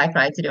 4.5 hour bike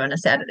ride to do on a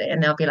Saturday.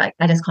 And they'll be like,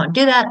 I just can't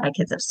do that. My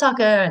kids have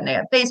soccer and they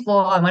have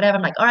baseball and whatever.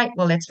 I'm like, all right,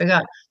 well, let's figure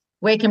out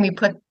where can we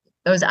put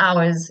those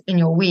hours in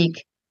your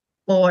week?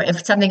 Or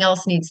if something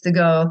else needs to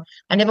go.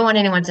 I never want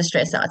anyone to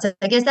stress out. So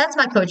I guess that's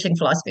my coaching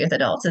philosophy with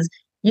adults is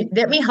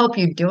let me help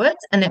you do it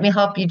and let me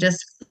help you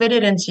just fit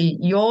it into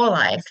your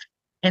life.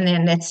 And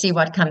then let's see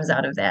what comes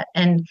out of that.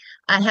 And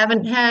I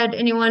haven't had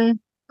anyone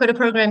put a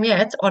program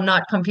yet or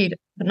not complete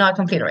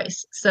a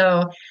race.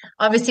 So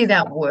obviously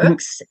that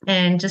works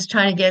and just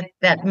trying to get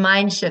that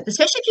mind shift,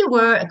 especially if you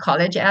were a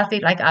college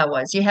athlete like I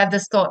was, you have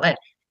this thought like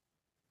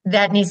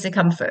that needs to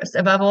come first.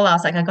 Above all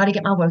else, like I got to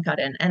get my workout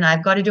in and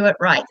I've got to do it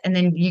right. And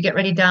then you get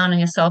really down on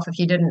yourself if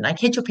you didn't like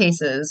hit your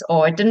paces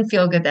or it didn't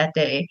feel good that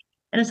day.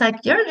 And it's like,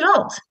 you're an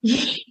adult.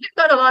 You've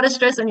got a lot of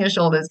stress on your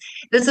shoulders.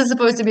 This is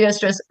supposed to be a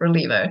stress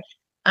reliever.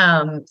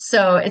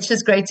 So it's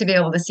just great to be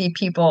able to see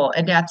people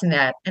adapting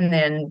that and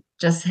then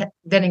just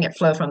letting it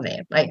flow from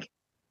there. Like,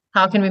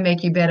 how can we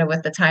make you better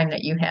with the time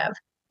that you have?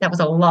 That was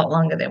a lot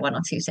longer than 1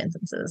 or 2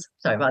 sentences.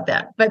 Sorry about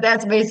that. But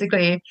that's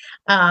basically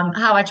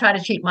how I try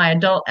to treat my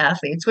adult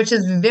athletes, which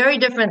is very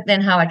different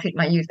than how I treat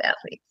my youth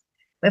athletes.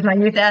 With my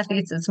youth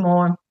athletes, it's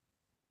more,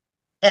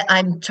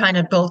 I'm trying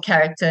to build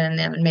character in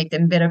them and make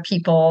them better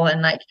people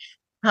and like,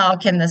 how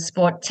can the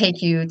sport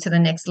take you to the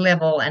next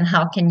level and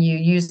how can you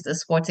use the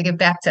sport to give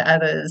back to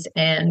others?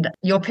 And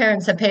your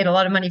parents have paid a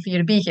lot of money for you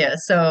to be here.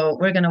 So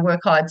we're going to work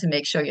hard to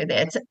make sure you're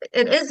there.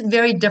 It is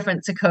very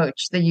different to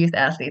coach the youth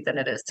athlete than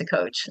it is to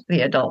coach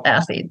the adult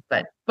athlete.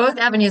 But both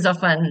avenues are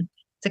fun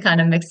to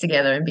kind of mix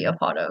together and be a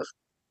part of.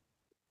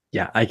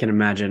 Yeah, I can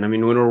imagine. I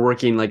mean, when we're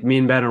working, like me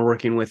and Ben are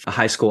working with a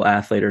high school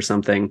athlete or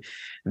something,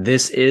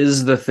 this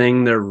is the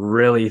thing they're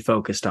really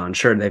focused on.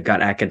 Sure, they've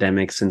got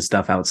academics and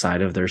stuff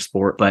outside of their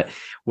sport, but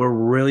we're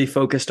really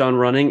focused on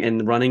running,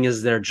 and running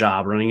is their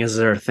job. Running is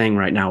their thing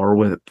right now.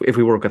 Or if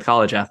we work with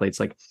college athletes,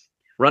 like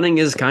running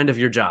is kind of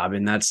your job,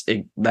 and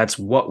that's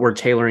what we're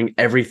tailoring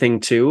everything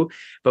to.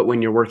 But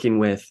when you're working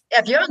with,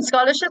 if you're on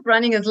scholarship,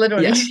 running is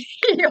literally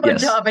your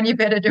job, and you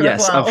better do it well.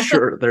 Yes, I'm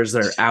sure there's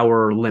their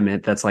hour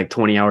limit that's like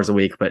 20 hours a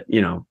week, but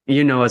you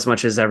know as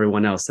much as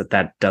everyone else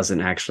that doesn't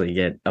actually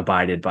get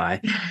abided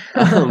by.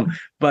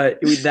 But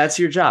that's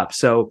your job,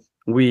 so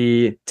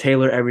we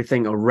tailor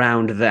everything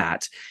around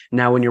that.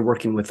 Now, when you're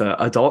working with an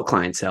adult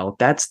clientele,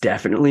 that's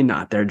definitely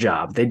not their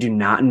job. They do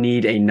not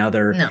need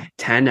another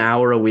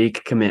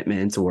 10-hour-a-week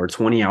commitment or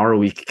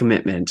 20-hour-a-week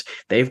commitment.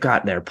 They've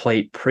got their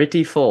plate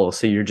pretty full.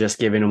 So you're just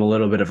giving them a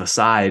little bit of a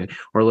side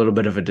or a little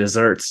bit of a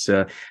dessert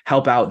to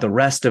help out the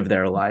rest of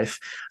their life.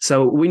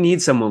 So we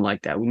need someone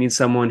like that. We need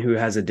someone who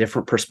has a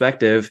different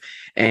perspective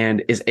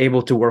and is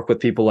able to work with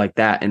people like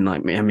that. And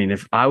like, I mean,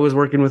 if I was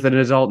working with an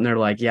adult and they're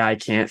like, yeah, I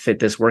can't fit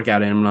this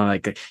workout in, I'm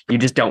like, you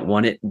just don't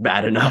want it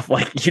bad enough.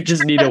 Like, you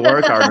just need to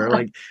work harder,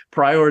 like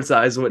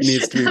prioritize what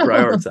needs to be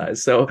prioritized.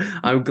 So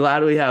I'm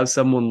glad we have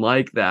someone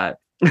like that.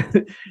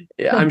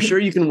 I'm sure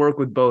you can work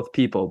with both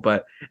people,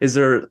 but is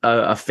there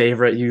a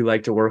favorite you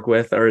like to work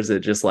with, or is it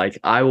just like,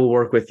 I will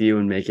work with you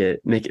and make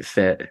it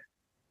fit?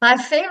 My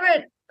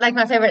favorite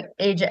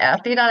age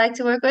athlete I like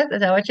to work with,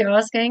 is that what you're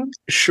asking?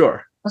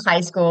 Sure.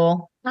 High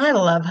school. I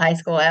love high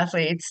school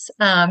athletes.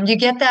 You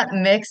get that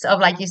mix of,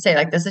 like you say,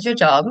 like, this is your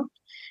job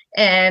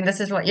and this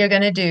is what you're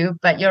going to do,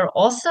 but you're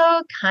also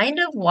kind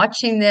of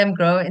watching them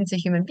grow into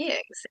human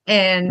beings.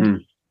 And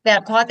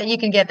that part that you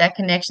can get, that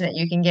connection that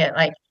you can get,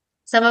 like,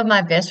 some of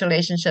my best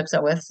relationships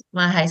are with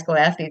my high school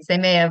athletes. They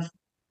may have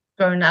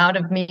grown out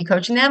of me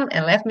coaching them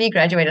and left me,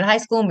 graduated high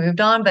school, moved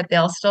on, but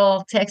they'll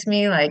still text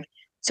me. Like,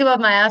 2 of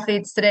my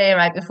athletes today,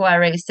 right before I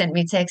raced, sent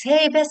me text,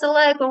 hey, best of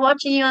luck, we're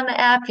watching you on the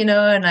app,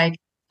 and like,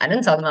 I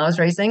didn't tell them I was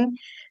racing.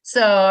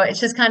 So it's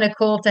just kind of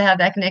cool to have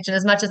that connection,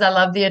 as much as I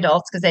love the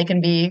adults because they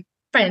can be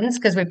friends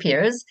because we're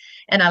peers.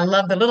 And I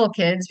love the little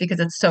kids because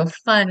it's so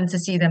fun to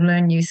see them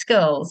learn new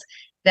skills.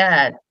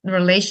 that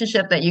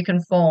relationship that you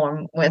can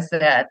form with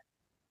that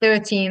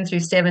 13 through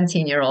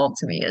 17-year-old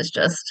to me is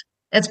just,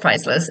 it's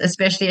priceless,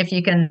 especially if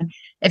you can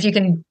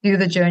do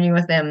the journey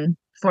with them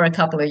for a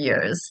couple of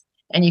years,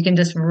 and you can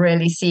just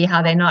really see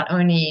how they not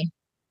only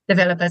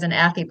develop as an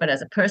athlete but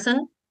as a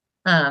person.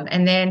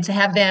 And then to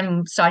have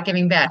them start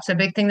giving back. So a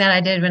big thing that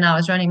I did when I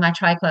was running my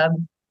tri club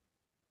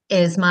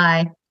is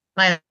my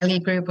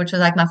elite group, which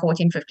was like my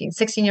 14, 15,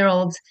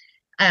 16-year-olds.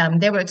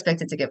 They were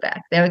expected to give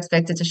back. They were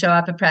expected to show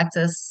up at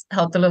practice,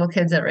 help the little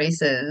kids at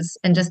races,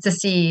 and just to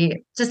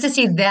see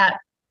that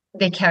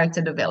their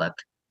character develop.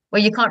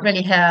 Where you can't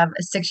really have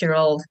a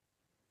 6-year-old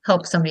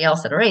help somebody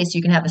else at a race.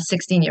 You can have a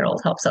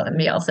 16-year-old help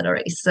somebody else at a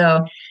race.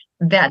 So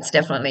that's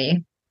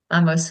definitely my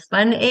most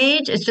fun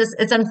age.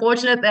 It's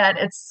unfortunate that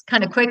it's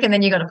kind of quick and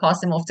then you got to pass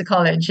them off to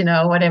college,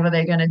 whatever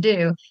they're going to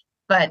do.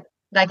 But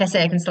like I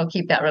say, I can still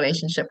keep that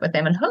relationship with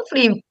them. And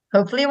hopefully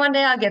one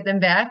day I'll get them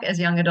back as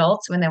young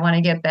adults when they want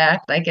to get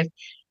back. Like if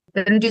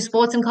they didn't do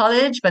sports in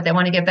college, but they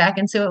want to get back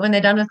into it when they're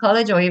done with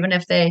college, or even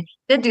if they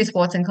did do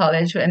sports in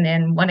college and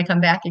then want to come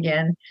back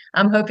again.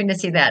 I'm hoping to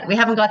see that. We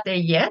haven't got there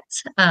yet,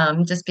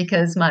 just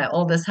because my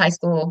oldest high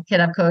school kid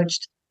I've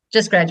coached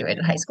just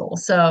graduated high school.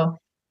 So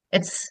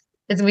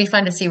it'll be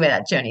fun to see where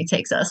that journey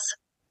takes us.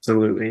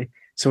 Absolutely.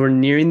 So we're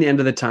nearing the end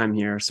of the time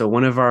here. So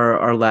one of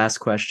our last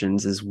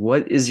questions is,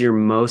 what is your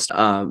most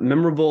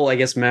memorable, I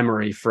guess,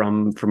 memory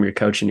from your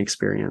coaching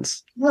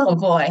experience? Oh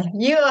boy,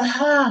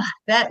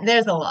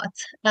 there's a lot.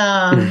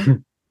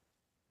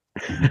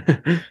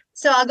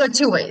 So I'll go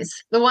two ways.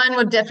 The one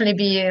would definitely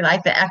be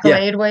like the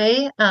accolade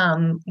way.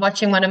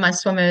 Watching one of my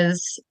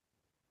swimmers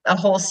a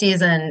whole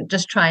season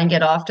just try and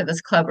get off to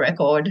this club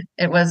record.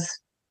 It was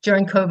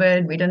during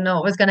COVID. We didn't know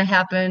what was going to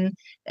happen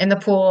in the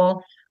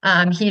pool.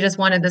 He just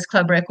wanted this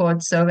club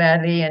record so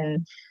badly,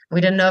 and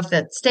we didn't know if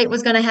the state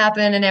was going to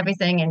happen and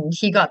everything. And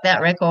he got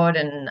that record,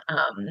 and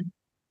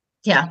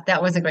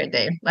that was a great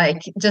day.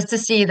 Like just to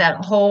see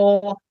that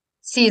whole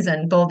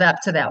season build up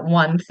to that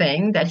one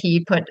thing that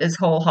he put his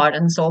whole heart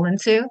and soul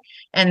into,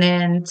 and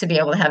then to be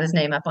able to have his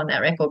name up on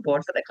that record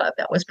board for the club,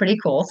 that was pretty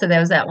cool. So there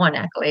was that one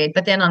accolade.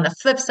 But then on the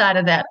flip side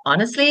of that,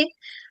 honestly,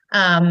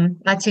 my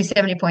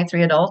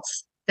 270.3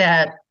 adults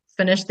that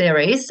finished their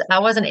race, I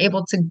wasn't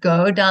able to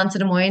go down to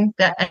Des Moines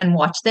and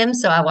watch them.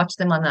 So I watched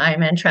them on the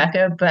Ironman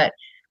tracker, but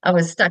I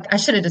was stuck. I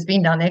should have just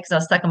been down there because I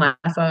was stuck on my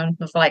phone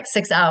for like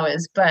 6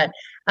 hours. But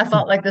I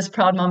felt like this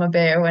proud mama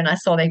bear when I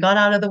saw they got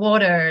out of the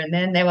water and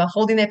then they were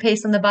holding their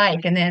pace on the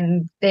bike, and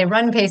then their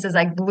run paces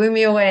like blew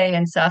me away.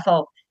 And so I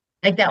felt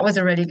like that was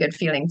a really good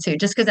feeling too,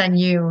 just because I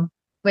knew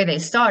where they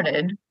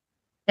started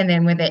and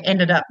then where they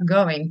ended up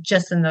going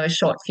just in those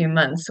short few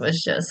months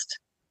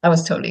that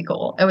was totally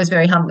cool. It was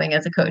very humbling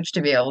as a coach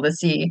to be able to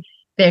see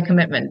their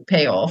commitment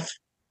pay off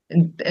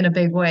in a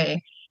big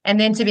way.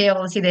 And then to be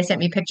able to see, they sent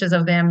me pictures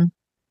of them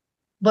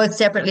both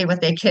separately with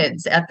their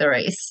kids at the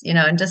race,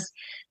 and just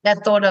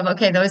that thought of,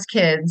 okay, those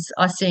kids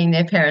are seeing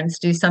their parents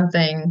do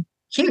something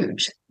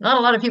huge. Not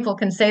a lot of people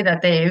can say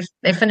that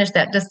they finished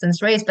that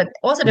distance race, but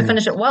also to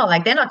finish it well.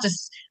 Like they're not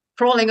just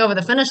crawling over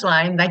the finish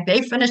line, like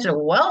they finished it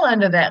well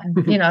under that,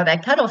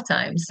 that cutoff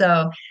time.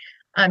 So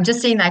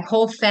just seeing like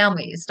whole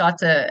families start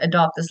to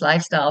adopt this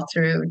lifestyle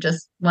through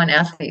just one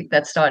athlete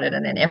that started,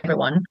 and then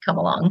everyone come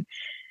along.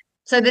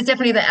 So there's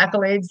definitely the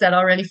accolades that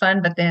are really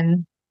fun, but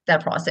then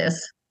that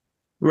process.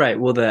 Right.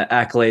 Well, the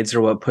accolades are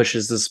what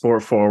pushes the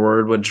sport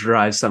forward, what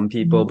drives some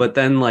people. But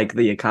then like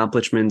the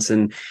accomplishments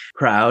and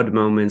proud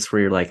moments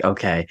where you're like,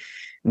 okay,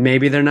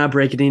 maybe they're not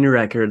breaking any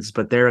records,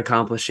 but they're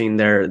accomplishing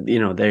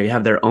they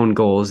have their own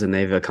goals and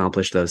they've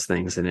accomplished those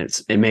things. And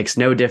it makes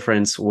no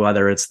difference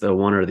whether it's the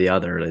one or the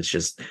other. It's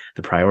just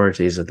the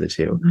priorities of the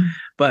two.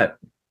 But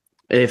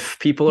if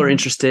people are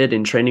interested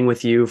in training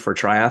with you for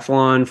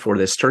triathlon, for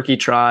this turkey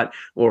trot,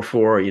 or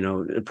for,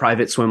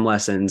 private swim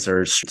lessons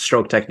or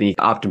stroke technique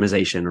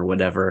optimization or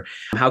whatever,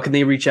 how can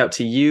they reach out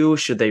to you?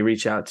 Should they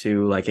reach out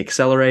to like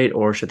Accelerate,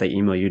 or should they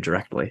email you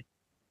directly?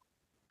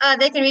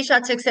 They can reach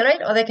out to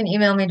Accelerate or they can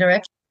email me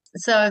directly.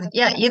 So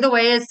yeah, either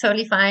way is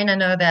totally fine. I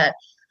know that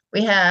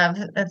we have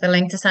the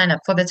link to sign up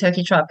for the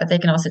turkey trot, but they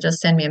can also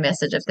just send me a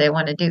message if they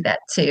want to do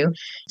that too.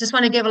 Just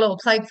want to give a little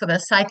plug for the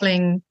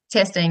cycling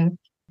testing.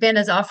 Ben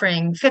is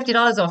offering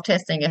 $50 off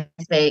testing if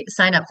they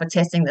sign up for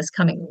testing this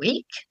coming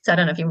week. So I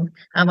don't know if you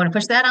want to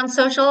push that on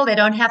social. They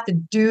don't have to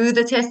do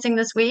the testing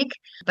this week,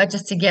 but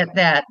just to get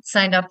that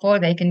signed up for,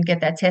 they can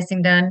get that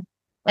testing done.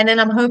 And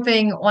then I'm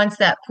hoping once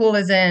that pool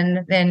is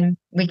in, then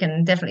we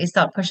can definitely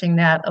start pushing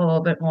that a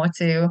little bit more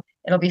too.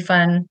 It'll be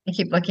fun to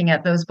keep looking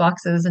at those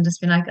boxes and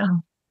just be like, oh,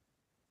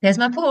 there's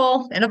my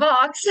pool in a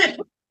box.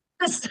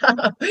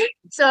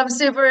 So I'm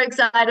super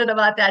excited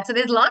about that. So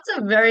there's lots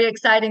of very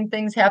exciting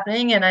things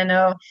happening. And I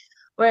know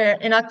we're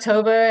in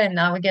October and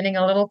now we're getting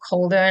a little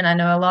colder. And I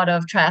know a lot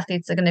of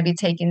triathletes are going to be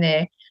taking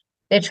their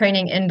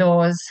training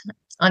indoors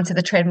onto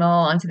the treadmill,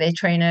 onto their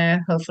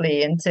trainer,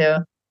 hopefully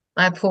into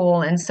my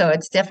pool. And so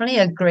it's definitely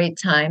a great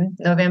time.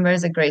 November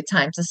is a great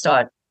time to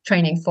start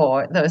training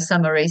for those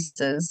summer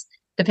races,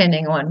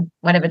 depending on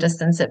whatever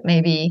distance it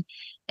may be.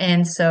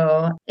 And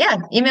so, yeah,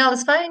 email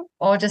is fine,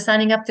 or just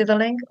signing up to the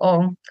link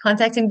or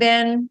contacting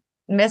Ben.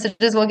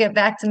 Messages will get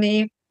back to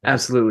me.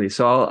 Absolutely.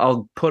 So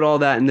I'll put all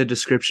that in the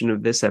description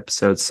of this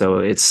episode. So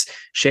it's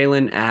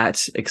Shaylyn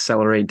at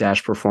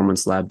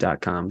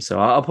accelerate-performancelab.com. So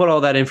I'll put all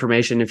that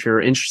information if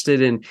you're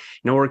interested in,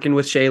 working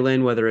with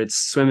Shaylyn, whether it's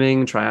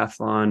swimming,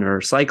 triathlon,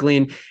 or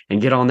cycling,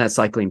 and get on that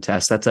cycling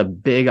test. That's a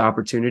big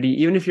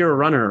opportunity. Even if you're a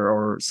runner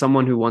or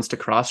someone who wants to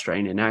cross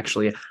train and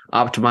actually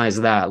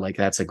optimize that, like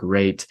that's a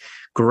great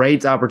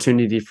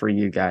opportunity for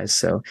you guys.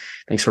 So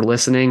thanks for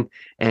listening,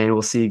 and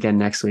we'll see you again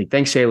next week.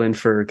 Thanks, Shaylyn,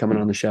 for coming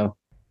on the show.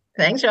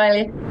 Thanks,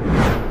 Riley.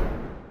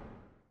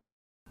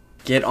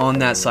 Get on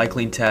that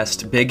cycling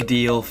test. Big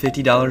deal,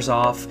 $50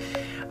 off.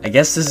 I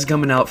guess this is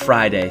coming out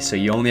Friday, so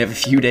you only have a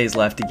few days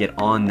left to get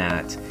on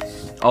that.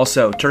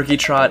 Also, turkey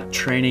trot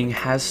training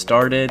has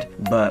started,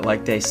 but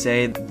like they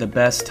say, the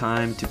best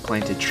time to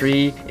plant a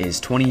tree is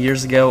 20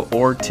 years ago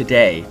or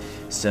today.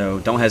 So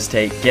don't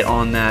hesitate, get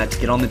on that,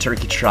 get on the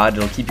turkey trot.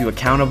 It'll keep you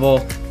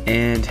accountable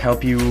and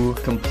help you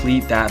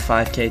complete that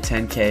 5K,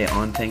 10K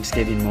on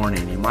Thanksgiving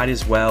morning. You might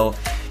as well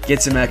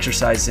get some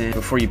exercise in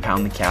before you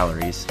pound the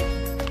calories.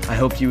 I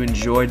hope you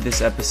enjoyed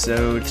this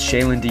episode.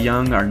 Shaylyn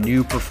DeYoung, our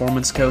new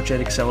performance coach at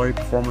Accelerate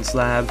Performance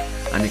Lab.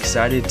 I'm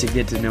excited to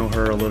get to know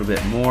her a little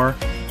bit more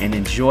and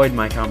enjoyed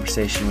my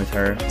conversation with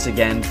her. Once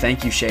again,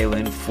 thank you,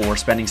 Shaylyn, for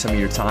spending some of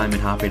your time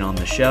and hopping on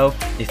the show.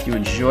 If you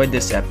enjoyed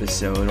this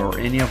episode or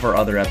any of our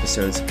other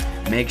episodes,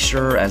 make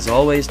sure, as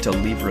always, to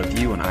leave a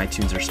review on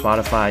iTunes or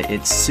Spotify.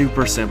 It's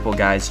super simple,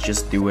 guys.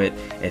 Just do it.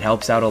 It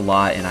helps out a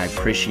lot, and I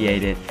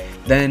appreciate it.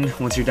 Then,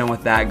 once you're done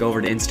with that, go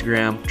over to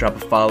Instagram, drop a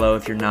follow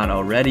if you're not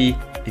already.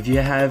 If you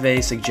have a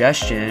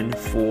suggestion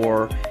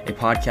for a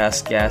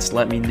podcast guest,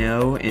 let me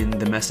know in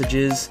the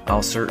messages.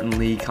 I'll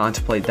certainly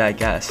contemplate that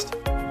guest.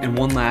 And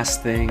one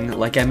last thing,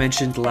 like I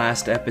mentioned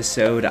last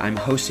episode, I'm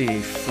hosting a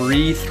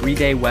free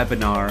 3-day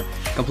webinar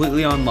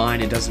completely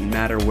online. It doesn't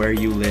matter where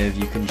you live.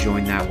 You can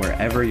join that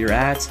wherever you're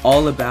at.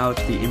 All about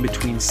the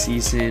in-between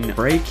season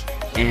break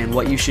and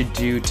what you should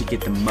do to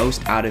get the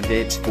most out of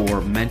it for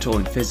mental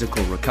and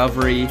physical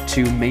recovery,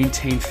 to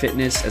maintain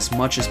fitness as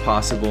much as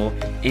possible,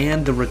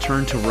 and the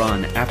return to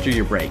run after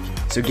your break.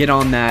 So get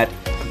on that.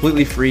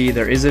 Completely free.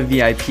 There is a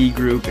VIP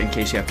group in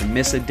case you have to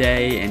miss a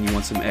day and you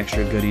want some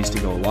extra goodies to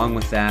go along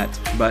with that.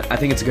 But I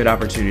think it's a good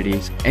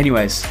opportunity.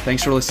 Anyways,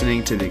 thanks for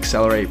listening to the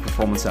Accelerate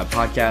Performance Lab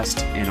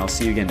podcast, and I'll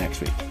see you again next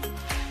week.